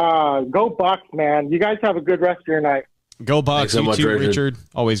Bucs, man. You guys have a good rest of your night. Go Bucs. Thanks so much, too, Richard. Richard.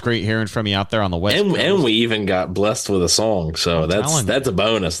 Always great hearing from you out there on the West Coast. And we even got blessed with a song, so that's a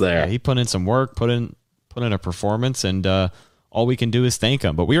bonus there. Yeah, he put in some work, put in a performance, and all we can do is thank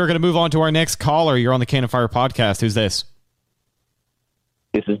him. But we are going to move on to our next caller. You're on the Cannon Fire podcast. Who's this?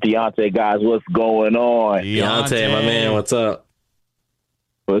 This is Deontay, guys. What's going on? Deontay, my man, what's up?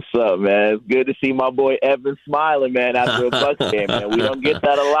 What's up, man? It's good to see my boy Evan smiling, man, after a Bucs game, man. We don't get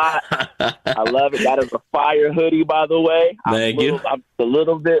that a lot. I love it. That is a fire hoodie, by the way. Thank you. I'm a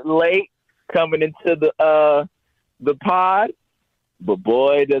little bit late coming into the pod, but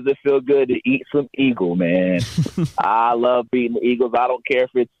boy, does it feel good to eat some Eagle, man. I love beating the Eagles. I don't care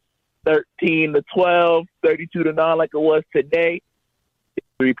if it's 13-12, 32-9 like it was today. It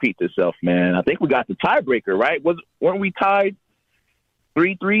repeats itself, man. I think we got the tiebreaker, right? Weren't we tied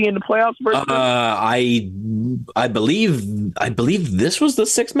 3-3 in the playoffs versus I believe this was the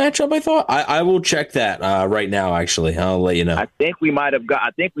sixth matchup. I thought I will check that right now. Actually, I'll let you know. I think we might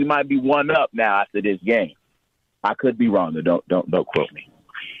be one up now after this game. I could be wrong, though. Don't quote me.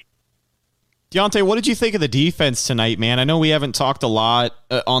 Deontay, what did you think of the defense tonight, man? I know we haven't talked a lot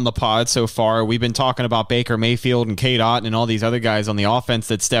on the pod so far. We've been talking about Baker Mayfield and K. Dotton and all these other guys on the offense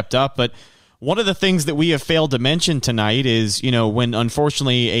that stepped up, but one of the things that we have failed to mention tonight is, when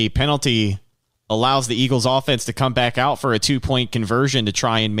unfortunately a penalty allows the Eagles offense to come back out for a 2-point conversion to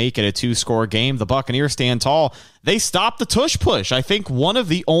try and make it a 2-score game, the Buccaneers stand tall. They stopped the tush push. I think one of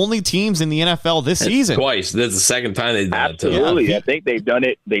the only teams in the NFL this season. Twice. That's the second time they've done it. Absolutely. Yeah, I think they've done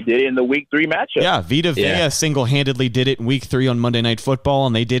it. They did it in the Week 3 matchup. Yeah, Vita Vea single-handedly did it in Week 3 on Monday Night Football,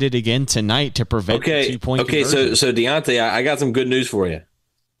 and they did it again tonight to prevent the 2-point conversion. Okay, so Deontay, I got some good news for you.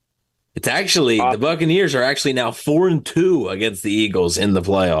 It's actually the Buccaneers are actually now 4-2 against the Eagles in the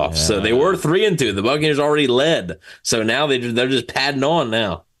playoffs. Yeah. So they were 3-2. The Buccaneers already led. So now they're just padding on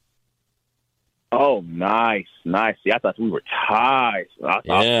now. Oh, nice. See, I thought we were tied.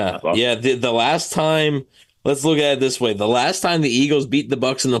 Yeah. The last time, let's look at it this way. The last time the Eagles beat the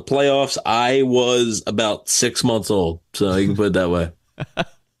Bucs in the playoffs, I was about 6 months old. So you can put it that way.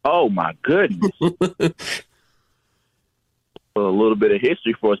 Oh my goodness. A little bit of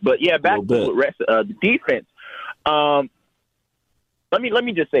history for us, but yeah, back to the rest of the defense. Let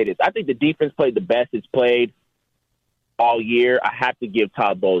me just say this: I think the defense played the best it's played all year. I have to give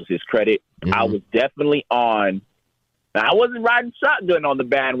Todd Bowles his credit. Mm-hmm. I was definitely on. Now, I wasn't riding shotgun on the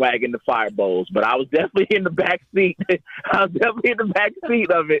bandwagon to fire Bowles, but I was definitely in the back seat. I was definitely in the back seat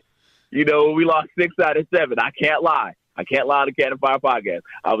of it. We lost 6 out of 7. I can't lie on the Cannon Fire podcast.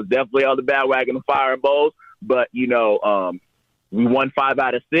 I was definitely on the bandwagon to firing Bowles, but we won 5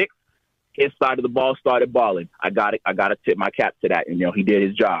 out of 6. His side of the ball started balling. I got to tip my cap to that. And, he did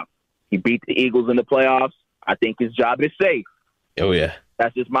his job. He beat the Eagles in the playoffs. I think his job is safe. Oh, yeah.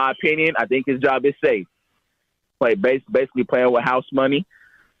 That's just my opinion. I think his job is safe. Basically playing with house money.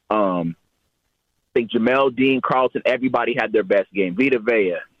 I think Jamel, Dean, Carlton, everybody had their best game. Vita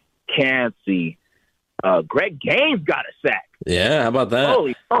Vea, Cansey, Greg Gaines got a sack. Yeah, how about that?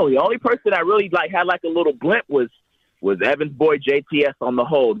 Holy, the only person that really had a little blimp was Evans' boy JTS on the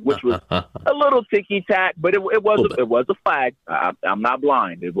hold, which was a little ticky-tack, but it was a flag. I'm not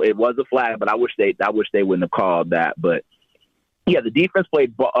blind. It was a flag, but I wish they wouldn't have called that. But yeah, the defense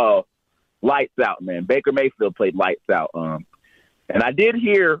played lights out, man. Baker Mayfield played lights out. And I did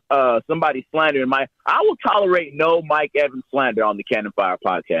hear somebody slandering I will tolerate no Mike Evans slander on the Cannon Fire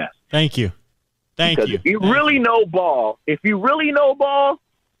podcast. Thank you. Because if you really know ball,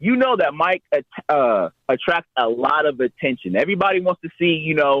 you know that Mike attracts a lot of attention. Everybody wants to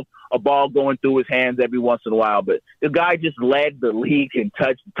see, a ball going through his hands every once in a while. But the guy just led the league and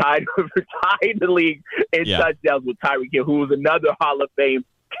tied the league in touchdowns with Tyreek Hill, who was another Hall of Fame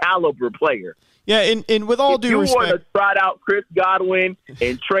caliber player. Yeah, and with all due respect, you want to trot out Chris Godwin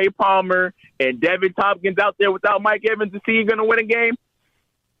and Trey Palmer and Devin Tompkins out there without Mike Evans, is he going to win a game?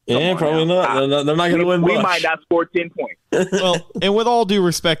 Yeah, probably not. They're not going to win much. We might not score 10 points. Well, and with all due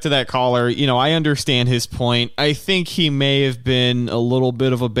respect to that caller, I understand his point. I think he may have been a little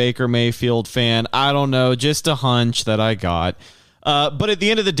bit of a Baker Mayfield fan. I don't know, just a hunch that I got. But at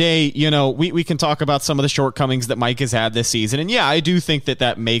the end of the day, we can talk about some of the shortcomings that Mike has had this season. And yeah, I do think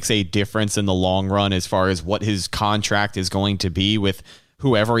that makes a difference in the long run as far as what his contract is going to be with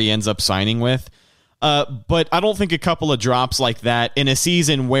whoever he ends up signing with. But I don't think a couple of drops like that in a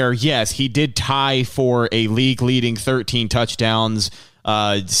season where, yes, he did tie for a league-leading 13 touchdowns,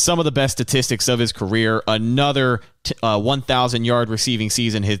 some of the best statistics of his career, another 1,000-yard receiving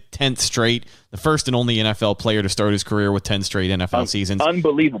season, his 10th straight, the first and only NFL player to start his career with 10 straight NFL seasons.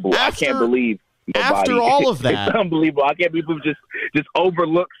 Unbelievable. I can't believe nobody. After all of that. It's unbelievable. I can't believe people just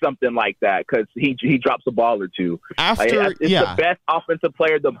overlook something like that because he drops a ball or two. It's the best offensive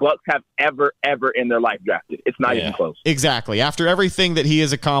player the Bucs have ever in their life drafted. It's not even close. Exactly. After everything that he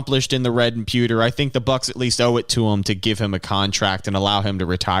has accomplished in the red and pewter, I think the Bucs at least owe it to him to give him a contract and allow him to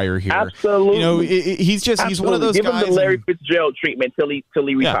retire here. Absolutely. He's one of those guys. Give him the Larry Fitzgerald treatment till he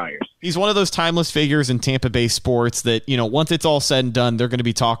retires. He's one of those timeless figures in Tampa Bay sports that, once it's all said and done, they're going to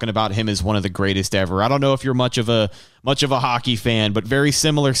be talking about him as one of the greatest ever. I don't know if you're much of a hockey fan, but very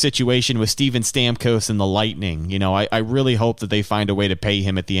similar situation with Steven Stamkos and the Lightning. I really hope that they find a way to pay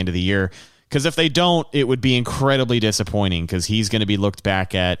him at the end of the year, because if they don't, it would be incredibly disappointing because he's going to be looked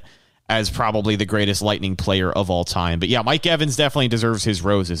back at as probably the greatest Lightning player of all time. But yeah, Mike Evans definitely deserves his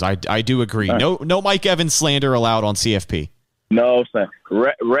roses. I do agree. Right. No Mike Evans slander allowed on CFP. No, son.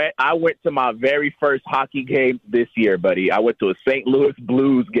 I went to my very first hockey game this year, buddy. I went to a St. Louis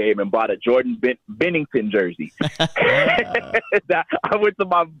Blues game and bought a Jordan Bennington jersey. I went to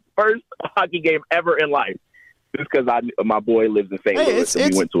my first hockey game ever in life just because my boy lives in St. Louis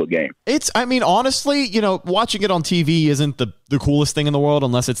and we went to a game. Honestly, watching it on TV isn't the coolest thing in the world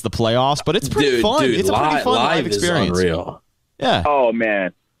unless it's the playoffs, but it's pretty fun. It's a pretty fun live experience. Is unreal. Yeah. Oh,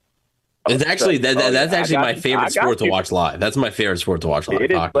 man. It's actually that's actually my favorite sport to watch live. That's my favorite sport to watch live. It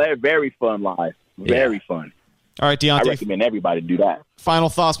is very fun live. Very fun. All right, Deontay. I recommend everybody do that. Final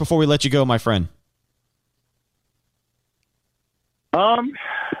thoughts before we let you go, my friend.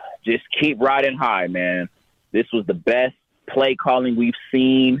 Just keep riding high, man. This was the best play calling we've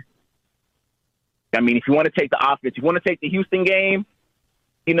seen. I mean, if you want to take the offense, you want to take the Houston game,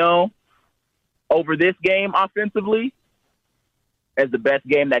 over this game offensively, as the best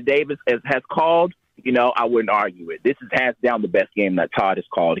game that Davis has called, I wouldn't argue it. This is hands down the best game that Todd has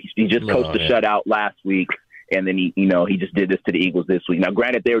called. He just coached the shutout last week, and then he just did this to the Eagles this week. Now,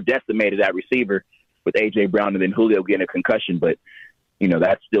 granted, they were decimated at receiver with A.J. Brown and then Julio getting a concussion, but,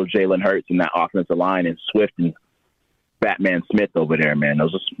 that's still Jalen Hurts in that offensive line and Swift and Batman Smith over there, man.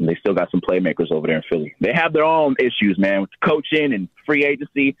 They still got some playmakers over there in Philly. They have their own issues, man, with coaching and free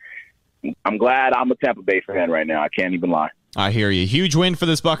agency. I'm glad I'm a Tampa Bay fan right now. I can't even lie. I hear you. Huge win for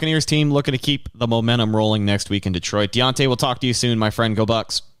this Buccaneers team, looking to keep the momentum rolling next week in Detroit. Deontay, we'll talk to you soon, my friend. Go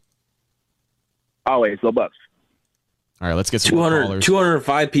Bucs. Always, go Bucs. All right, let's get some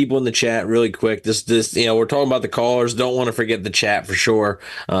 205 people in the chat really quick. This we're talking about the callers. Don't want to forget the chat for sure.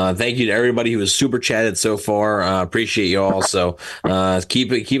 Thank you to everybody who has super chatted so far. Appreciate you all. So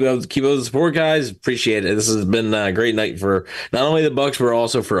keep up the support, guys. Appreciate it. This has been a great night for not only the Bucs, but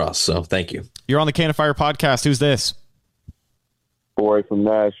also for us. So thank you. You're on the Can of Fire podcast. Who's this? Corey from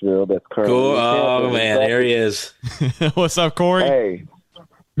Nashville. That's currently. Cool. Oh man, there he is. What's up, Corey? Hey.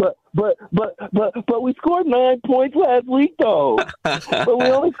 But we scored 9 points last week, though. But we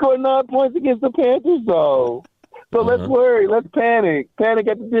only scored 9 points against the Panthers, though. So let's worry. Let's panic. Panic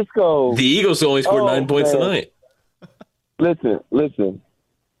at the disco. The Eagles only scored 9 points tonight. Listen.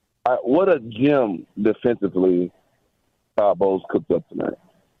 What a gem defensively Todd Bowles cooked up tonight.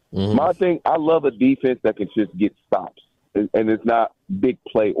 Mm-hmm. My thing, I love a defense that can just get stops. And it's not big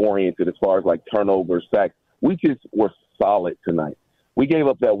play oriented as far as like turnovers, sacks. We just were solid tonight. We gave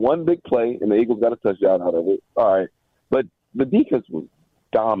up that one big play, and the Eagles got a touchdown out of it. All right. But the defense was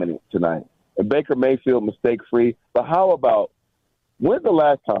dominant tonight. And Baker Mayfield, mistake-free. But how about when's the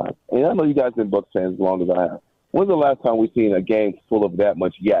last time, and I know you guys have been Bucs fans as long as I have, when's the last time we've seen a game full of that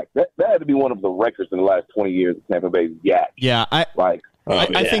much yak? That had to be one of the records in the last 20 years of Tampa Bay's yak. Yeah. I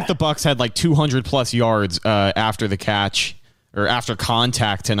think the Bucs had like 200-plus yards after the catch or after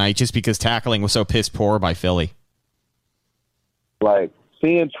contact tonight just because tackling was so piss poor by Philly. Like,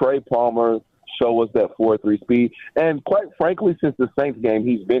 seeing Trey Palmer show us that 4.3 speed, and quite frankly, since the Saints game,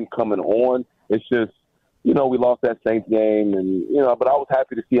 he's been coming on. It's just, we lost that Saints game, and, but I was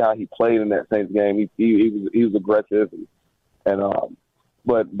happy to see how he played in that Saints game. He was aggressive,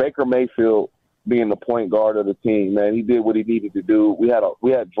 but Baker Mayfield being the point guard of the team, man, he did what he needed to do. We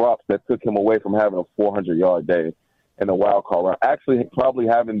had drops that took him away from having a 400-yard day in a wild card round. Actually, probably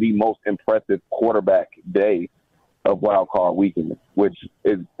having the most impressive quarterback day of wild card weekend, which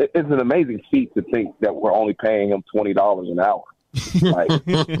is an amazing feat to think that we're only paying him $20 an hour.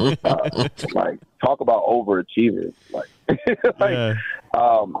 Like talk about overachievers.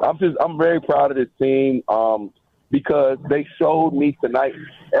 I'm very proud of this team because they showed me tonight.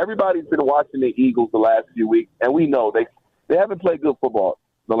 Everybody's been watching the Eagles the last few weeks, and we know they haven't played good football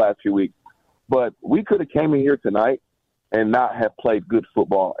the last few weeks. But we could have came in here tonight and not have played good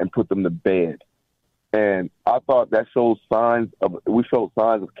football and put them to bed. And I thought that we showed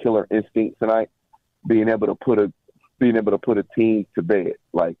signs of killer instinct tonight, being able to put a team to bed,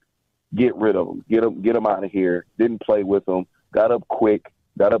 like get rid of them, get them out of here. Didn't play with them. Got up quick.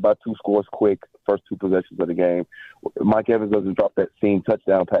 Got up by 2 scores quick. First 2 possessions of the game. Mike Evans doesn't drop that seam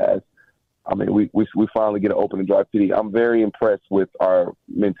touchdown pass. I mean, we finally get an opening drive TD. I'm very impressed with our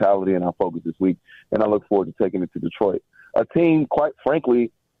mentality and our focus this week, and I look forward to taking it to Detroit. A team, quite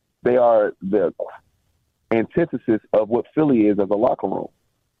frankly, they are the antithesis of what Philly is as a locker room.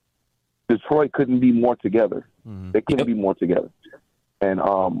 Detroit couldn't be more together. Mm-hmm. They couldn't be more together. And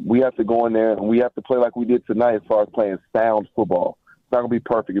we have to go in there and we have to play like we did tonight as far as playing sound football. It's not going to be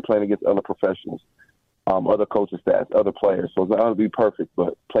perfect. You're playing against other professionals, other coaching staffs, other players. So it's not going to be perfect,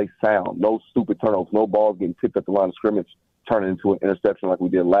 but play sound. No stupid turnovers. No balls getting tipped at the line of scrimmage, turning into an interception like we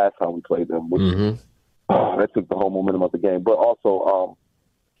did last time we played them. Which, that took the whole momentum of the game. But also,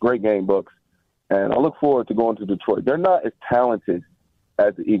 great game, Bucs. And I look forward to going to Detroit. They're not as talented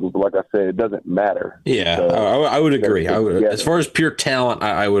as the Eagles, but like I said, it doesn't matter. Yeah, I would agree. As far as pure talent,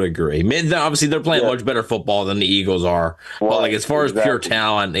 I would agree. Obviously, they're playing much better football than the Eagles are. Right. But like as far as pure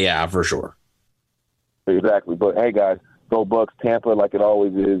talent, yeah, for sure. Exactly. But hey, guys, go Bucs. Tampa, like it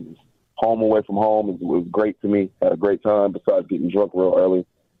always is, home away from home. It was great to me. Had a great time besides getting drunk real early.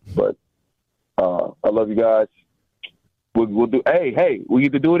 But I love you guys. We'll do. Hey, we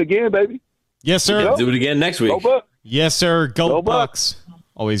get to do it again, baby. Yes, sir. Do it again next week. Go Bucs. Yes, sir. Go Bucs.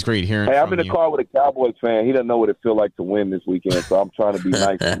 Always great hearing from you. Hey, I'm in the car with a Cowboys fan. He doesn't know what it feels like to win this weekend, so I'm trying to be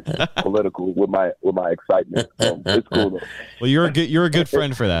nice and political with my excitement. So it's cool though. Well, you're a good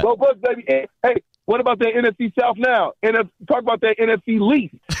friend for that. Go Bucs, baby. Hey, what about that NFC South now? Talk about that NFC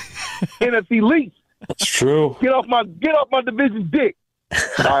least. NFC least. That's true. Get off my division's dick.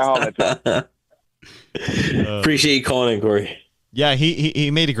 All right, holla at you. Appreciate you calling in, Corey. Yeah,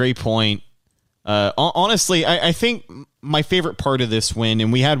 he made a great point. Honestly, I think my favorite part of this win,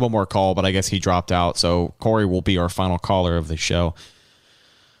 and we had one more call, but I guess he dropped out, so Corey will be our final caller of the show.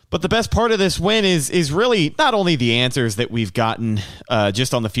 But the best part of this win is really not only the answers that we've gotten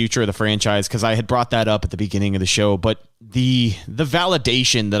just on the future of the franchise, because I had brought that up at the beginning of the show, but the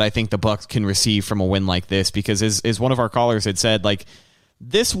validation that I think the Bucs can receive from a win like this, because as one of our callers had said, like,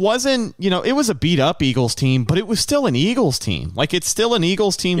 this wasn't, it was a beat-up Eagles team, but it was still an Eagles team. Like, it's still an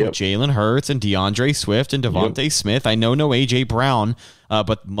Eagles team with Jalen Hurts and DeAndre Swift and Devontae Smith. I know no A.J. Brown,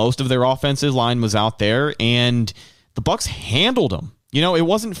 but most of their offensive line was out there, and the Bucs handled them. It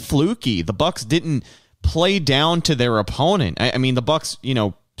wasn't fluky. The Bucs didn't play down to their opponent. I mean, the Bucs,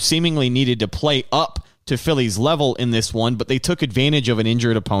 seemingly needed to play up to Philly's level in this one, but they took advantage of an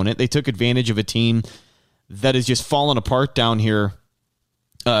injured opponent. They took advantage of a team that is just falling apart down here.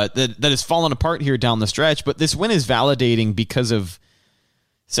 That has fallen apart here down the stretch, but this win is validating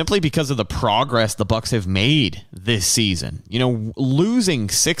simply because of the progress the Bucs have made this season. Losing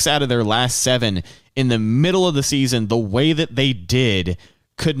 6 out of their last 7 in the middle of the season, the way that they did,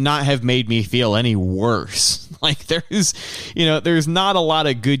 could not have made me feel any worse. Like, there's not a lot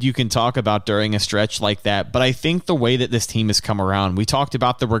of good you can talk about during a stretch like that, but I think the way that this team has come around, we talked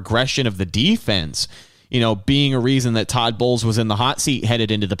about the regression of the defense, being a reason that Todd Bowles was in the hot seat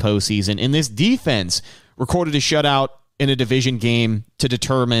headed into the postseason. And this defense recorded a shutout in a division game to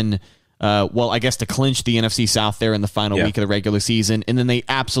determine, to clinch the NFC South there in the final week of the regular season. And then they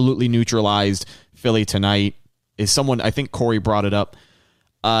absolutely neutralized Philly tonight. I think Corey brought it up.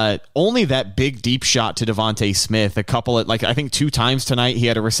 Only that big deep shot to Devontae Smith, a couple of, I think 2 times tonight he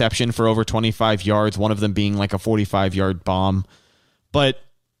had a reception for over 25 yards, one of them being like a 45-yard bomb. But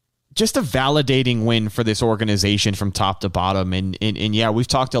just a validating win for this organization from top to bottom. And yeah, we've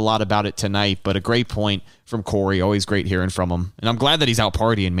talked a lot about it tonight, but a great point from Corey. Always great hearing from him. And I'm glad that he's out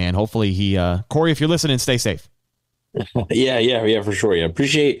partying, man. Hopefully Corey, if you're listening, stay safe. Yeah, for sure. Yeah,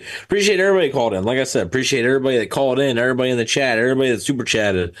 appreciate everybody that called in. Like I said, appreciate everybody that called in, everybody in the chat, everybody that super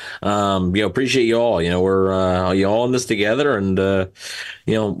chatted. Appreciate you all. We're you all in this together, and I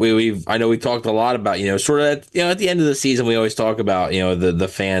know we talked a lot about sort of at the end of the season we always talk about the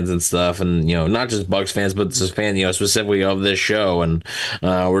fans and stuff, and not just Bucs fans, but just fans specifically of this show, and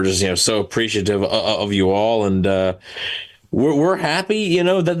we're just so appreciative of you all, and we're happy,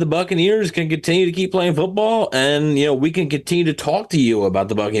 that the Buccaneers can continue to keep playing football, and we can continue to talk to you about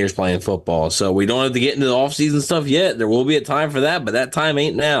the Buccaneers playing football. So we don't have to get into the offseason stuff yet. There will be a time for that, but that time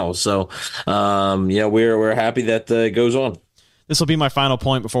ain't now. So we're happy that it goes on. This will be my final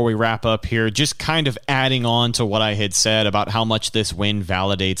point before we wrap up here. Just kind of adding on to what I had said about how much this win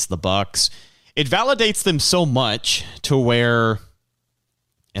validates the Bucs. It validates them so much to where,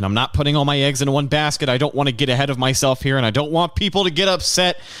 and I'm not putting all my eggs in one basket. I don't want to get ahead of myself here, and I don't want people to get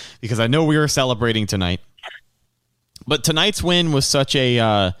upset because I know we are celebrating tonight. But tonight's win was such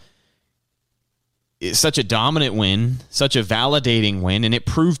a dominant win, such a validating win, and it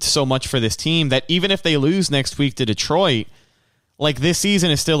proved so much for this team that even if they lose next week to Detroit, like, this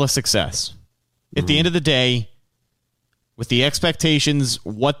season is still a success. At the end of the day, with the expectations,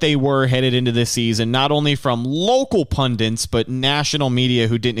 what they were headed into this season, not only from local pundits, but national media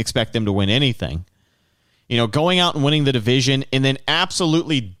who didn't expect them to win anything. Going out and winning the division and then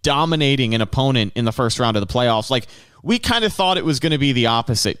absolutely dominating an opponent in the first round of the playoffs. Like, we kind of thought it was going to be the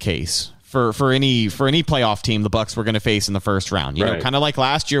opposite case for any playoff team the Bucs were going to face in the first round. Kind of like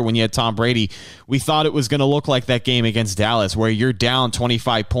last year when you had Tom Brady, we thought it was going to look like that game against Dallas where you're down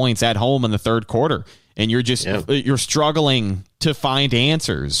 25 points at home in the third quarter and you're struggling to find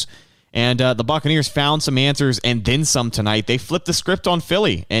answers. And the Buccaneers found some answers and then some tonight. They flipped the script on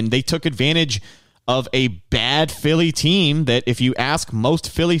Philly and they took advantage of a bad Philly team that, if you ask most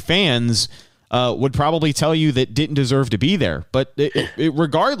Philly fans, would probably tell you that didn't deserve to be there. But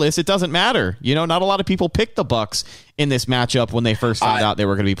regardless, it doesn't matter. Not a lot of people picked the Bucs in this matchup when they first found out they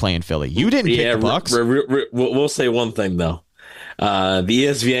were going to be playing Philly. You didn't pick the Bucs. We'll say one thing, though. The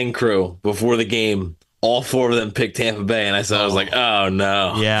ESPN crew, before the game, all four of them picked Tampa Bay, and I was like, oh,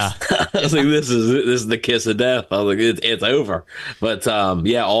 no. Yeah. I was like, this is the kiss of death. I was like, it's over. But,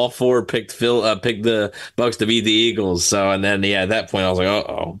 all four picked the Bucs to beat the Eagles. So, and then, at that point, I was like,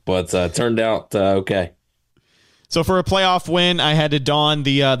 uh-oh. But turned out okay. So for a playoff win, I had to don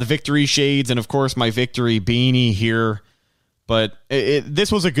the victory shades and, of course, my victory beanie here. But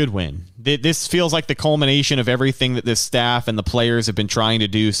this was a good win. This feels like the culmination of everything that this staff and the players have been trying to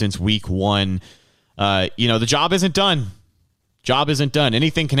do since week one. The job isn't done.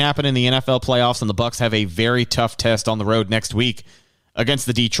 Anything can happen in the NFL playoffs, and the Bucs have a very tough test on the road next week against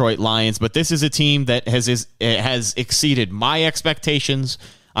the Detroit Lions. But this is a team that has exceeded my expectations.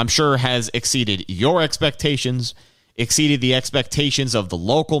 I'm sure has exceeded your expectations, exceeded the expectations of the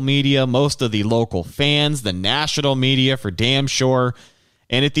local media, most of the local fans, the national media for damn sure.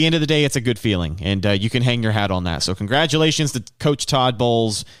 And at the end of the day, it's a good feeling, and you can hang your hat on that. So congratulations to Coach Todd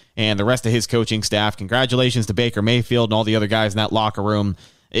Bowles and the rest of his coaching staff. Congratulations to Baker Mayfield and all the other guys in that locker room.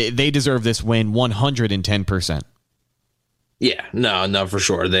 They deserve this win 110%. Yeah, no, for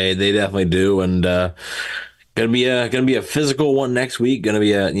sure. They definitely do, and gonna be a physical one next week. Gonna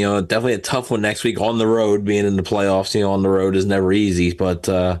be definitely a tough one next week on the road. Being in the playoffs, on the road is never easy, but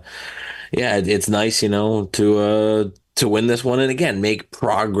it's nice, to win this one and again make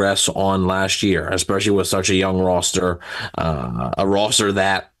progress on last year, especially with such a young roster, a roster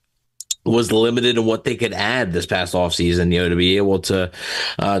that was limited in what they could add this past offseason. To be able to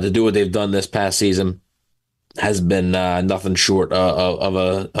do what they've done this past season has been nothing short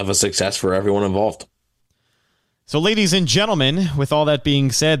of a success for everyone involved. So, ladies and gentlemen, with all that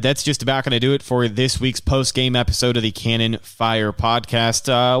being said, that's just about going to do it for this week's post-game episode of the Cannon Fire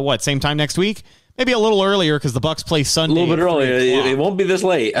podcast. Same time next week? Maybe a little earlier because the Bucs play Sunday. A little bit earlier. It won't be this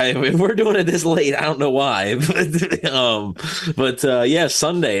late. If we're doing it this late, I don't know why. But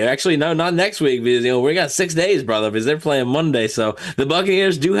Sunday. Actually, no, not next week because we got 6 days, brother, because they're playing Monday. So the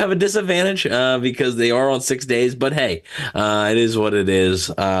Buccaneers do have a disadvantage because they are on 6 days. But hey, it is what it is.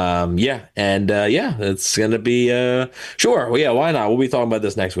 It's gonna be sure. Well, yeah, why not? We'll be talking about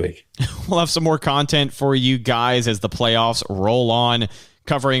this next week. We'll have some more content for you guys as the playoffs roll on,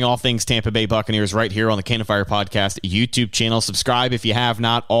 covering all things Tampa Bay Buccaneers right here on the Cannon Fire Podcast YouTube channel. Subscribe if you have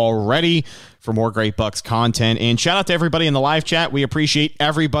not already for more great Bucs content. And shout out to everybody in the live chat. We appreciate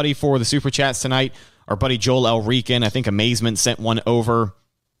everybody for the super chats tonight. Our buddy Joel Elrican, I think Amazement sent one over.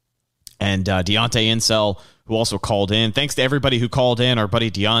 And Deontay Insel, who also called in. Thanks to everybody who called in. Our buddy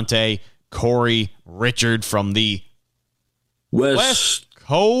Deontay, Corey, Richard from the West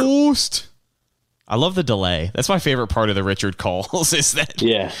Coast. I love the delay. That's my favorite part of the Richard calls is that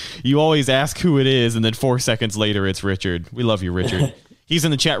you always ask who it is, and then 4 seconds later, it's Richard. We love you, Richard. He's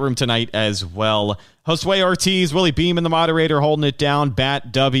in the chat room tonight as well. Josue Ortiz, Willie Beeman, the moderator, holding it down.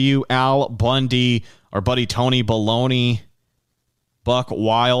 Bat W, Al Bundy, our buddy Tony Baloney, Buck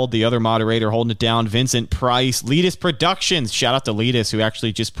Wild, the other moderator, holding it down. Vincent Price, Leadus Productions. Shout out to Leadus, who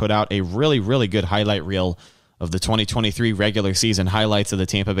actually just put out a really, really good highlight reel of the 2023 regular season highlights of the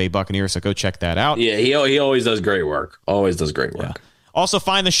Tampa Bay Buccaneers, so go check that out. Yeah, he always does great work. Always does great work. Yeah. Also,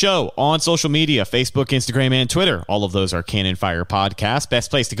 find the show on social media, Facebook, Instagram, and Twitter. All of those are Cannon Fire Podcast. Best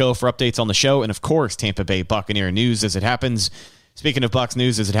place to go for updates on the show and, of course, Tampa Bay Buccaneer news as it happens. Speaking of Bucs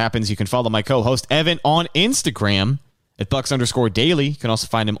news as it happens, you can follow my co-host Evan on Instagram at Bucs_daily. You can also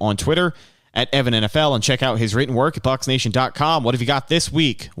find him on Twitter at EvanNFL and check out his written work at BucsNation.com. What have you got this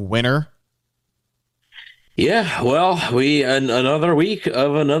week, winner? Yeah, well, another week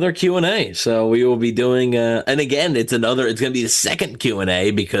of another Q&A. So we will be doing, and again, it's going to be the second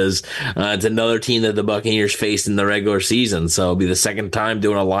Q&A because it's another team that the Buccaneers faced in the regular season. So it'll be the second time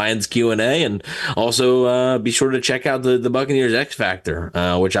doing a Lions Q&A, and also be sure to check out the Buccaneers X Factor,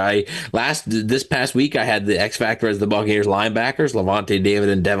 which this past week I had the X Factor as the Buccaneers linebackers, Levante David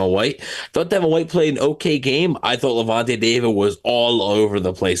and Devin White. Thought Devin White played an okay game. I thought Levante David was all over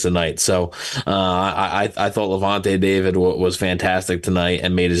the place tonight. So I thought Levante David was fantastic tonight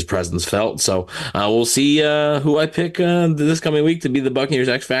and made his presence felt. So we'll see who I pick this coming week to be the Buccaneers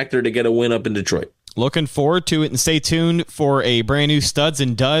X Factor to get a win up in Detroit. Looking forward to it, and stay tuned for a brand new Studs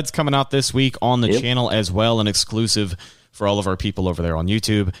and Duds coming out this week on the channel as well, an exclusive for all of our people over there on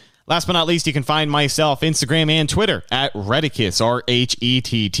YouTube. Last but not least, you can find myself Instagram and Twitter at Redicus,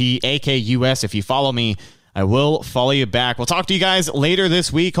 RHETTAKUS. If you follow me, I will follow you back. We'll talk to you guys later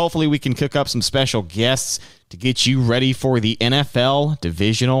this week. Hopefully we can cook up some special guests to get you ready for the NFL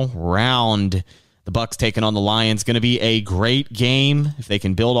Divisional Round. The Bucs taking on the Lions. Going to be a great game if they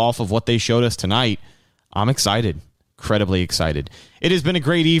can build off of what they showed us tonight. I'm excited. Incredibly excited. It has been a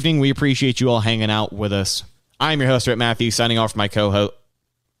great evening. We appreciate you all hanging out with us. I'm your host, Rhett Matthews, signing off for my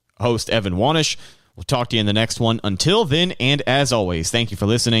co-host, Evan Wanish. We'll talk to you in the next one. Until then, and as always, thank you for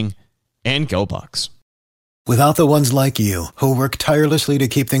listening, and go Bucs. Without the ones like you, who work tirelessly to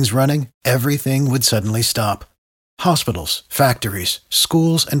keep things running, everything would suddenly stop. Hospitals, factories,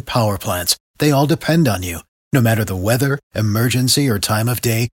 schools, and power plants, they all depend on you. No matter the weather, emergency, or time of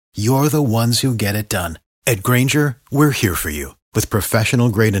day, you're the ones who get it done. At Grainger, we're here for you with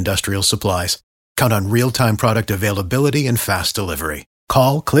professional-grade industrial supplies. Count on real-time product availability and fast delivery.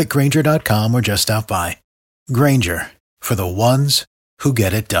 Call, click Grainger.com, or just stop by. Grainger, for the ones who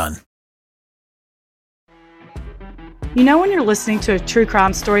get it done. You know when you're listening to a true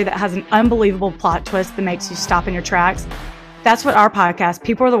crime story that has an unbelievable plot twist that makes you stop in your tracks? That's what our podcast,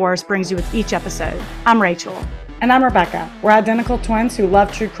 People Are the Worst, brings you with each episode. I'm Rachel. And I'm Rebecca. We're identical twins who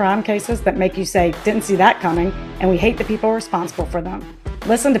love true crime cases that make you say, didn't see that coming, and we hate the people responsible for them.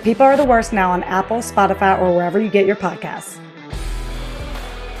 Listen to People Are the Worst now on Apple, Spotify, or wherever you get your podcasts.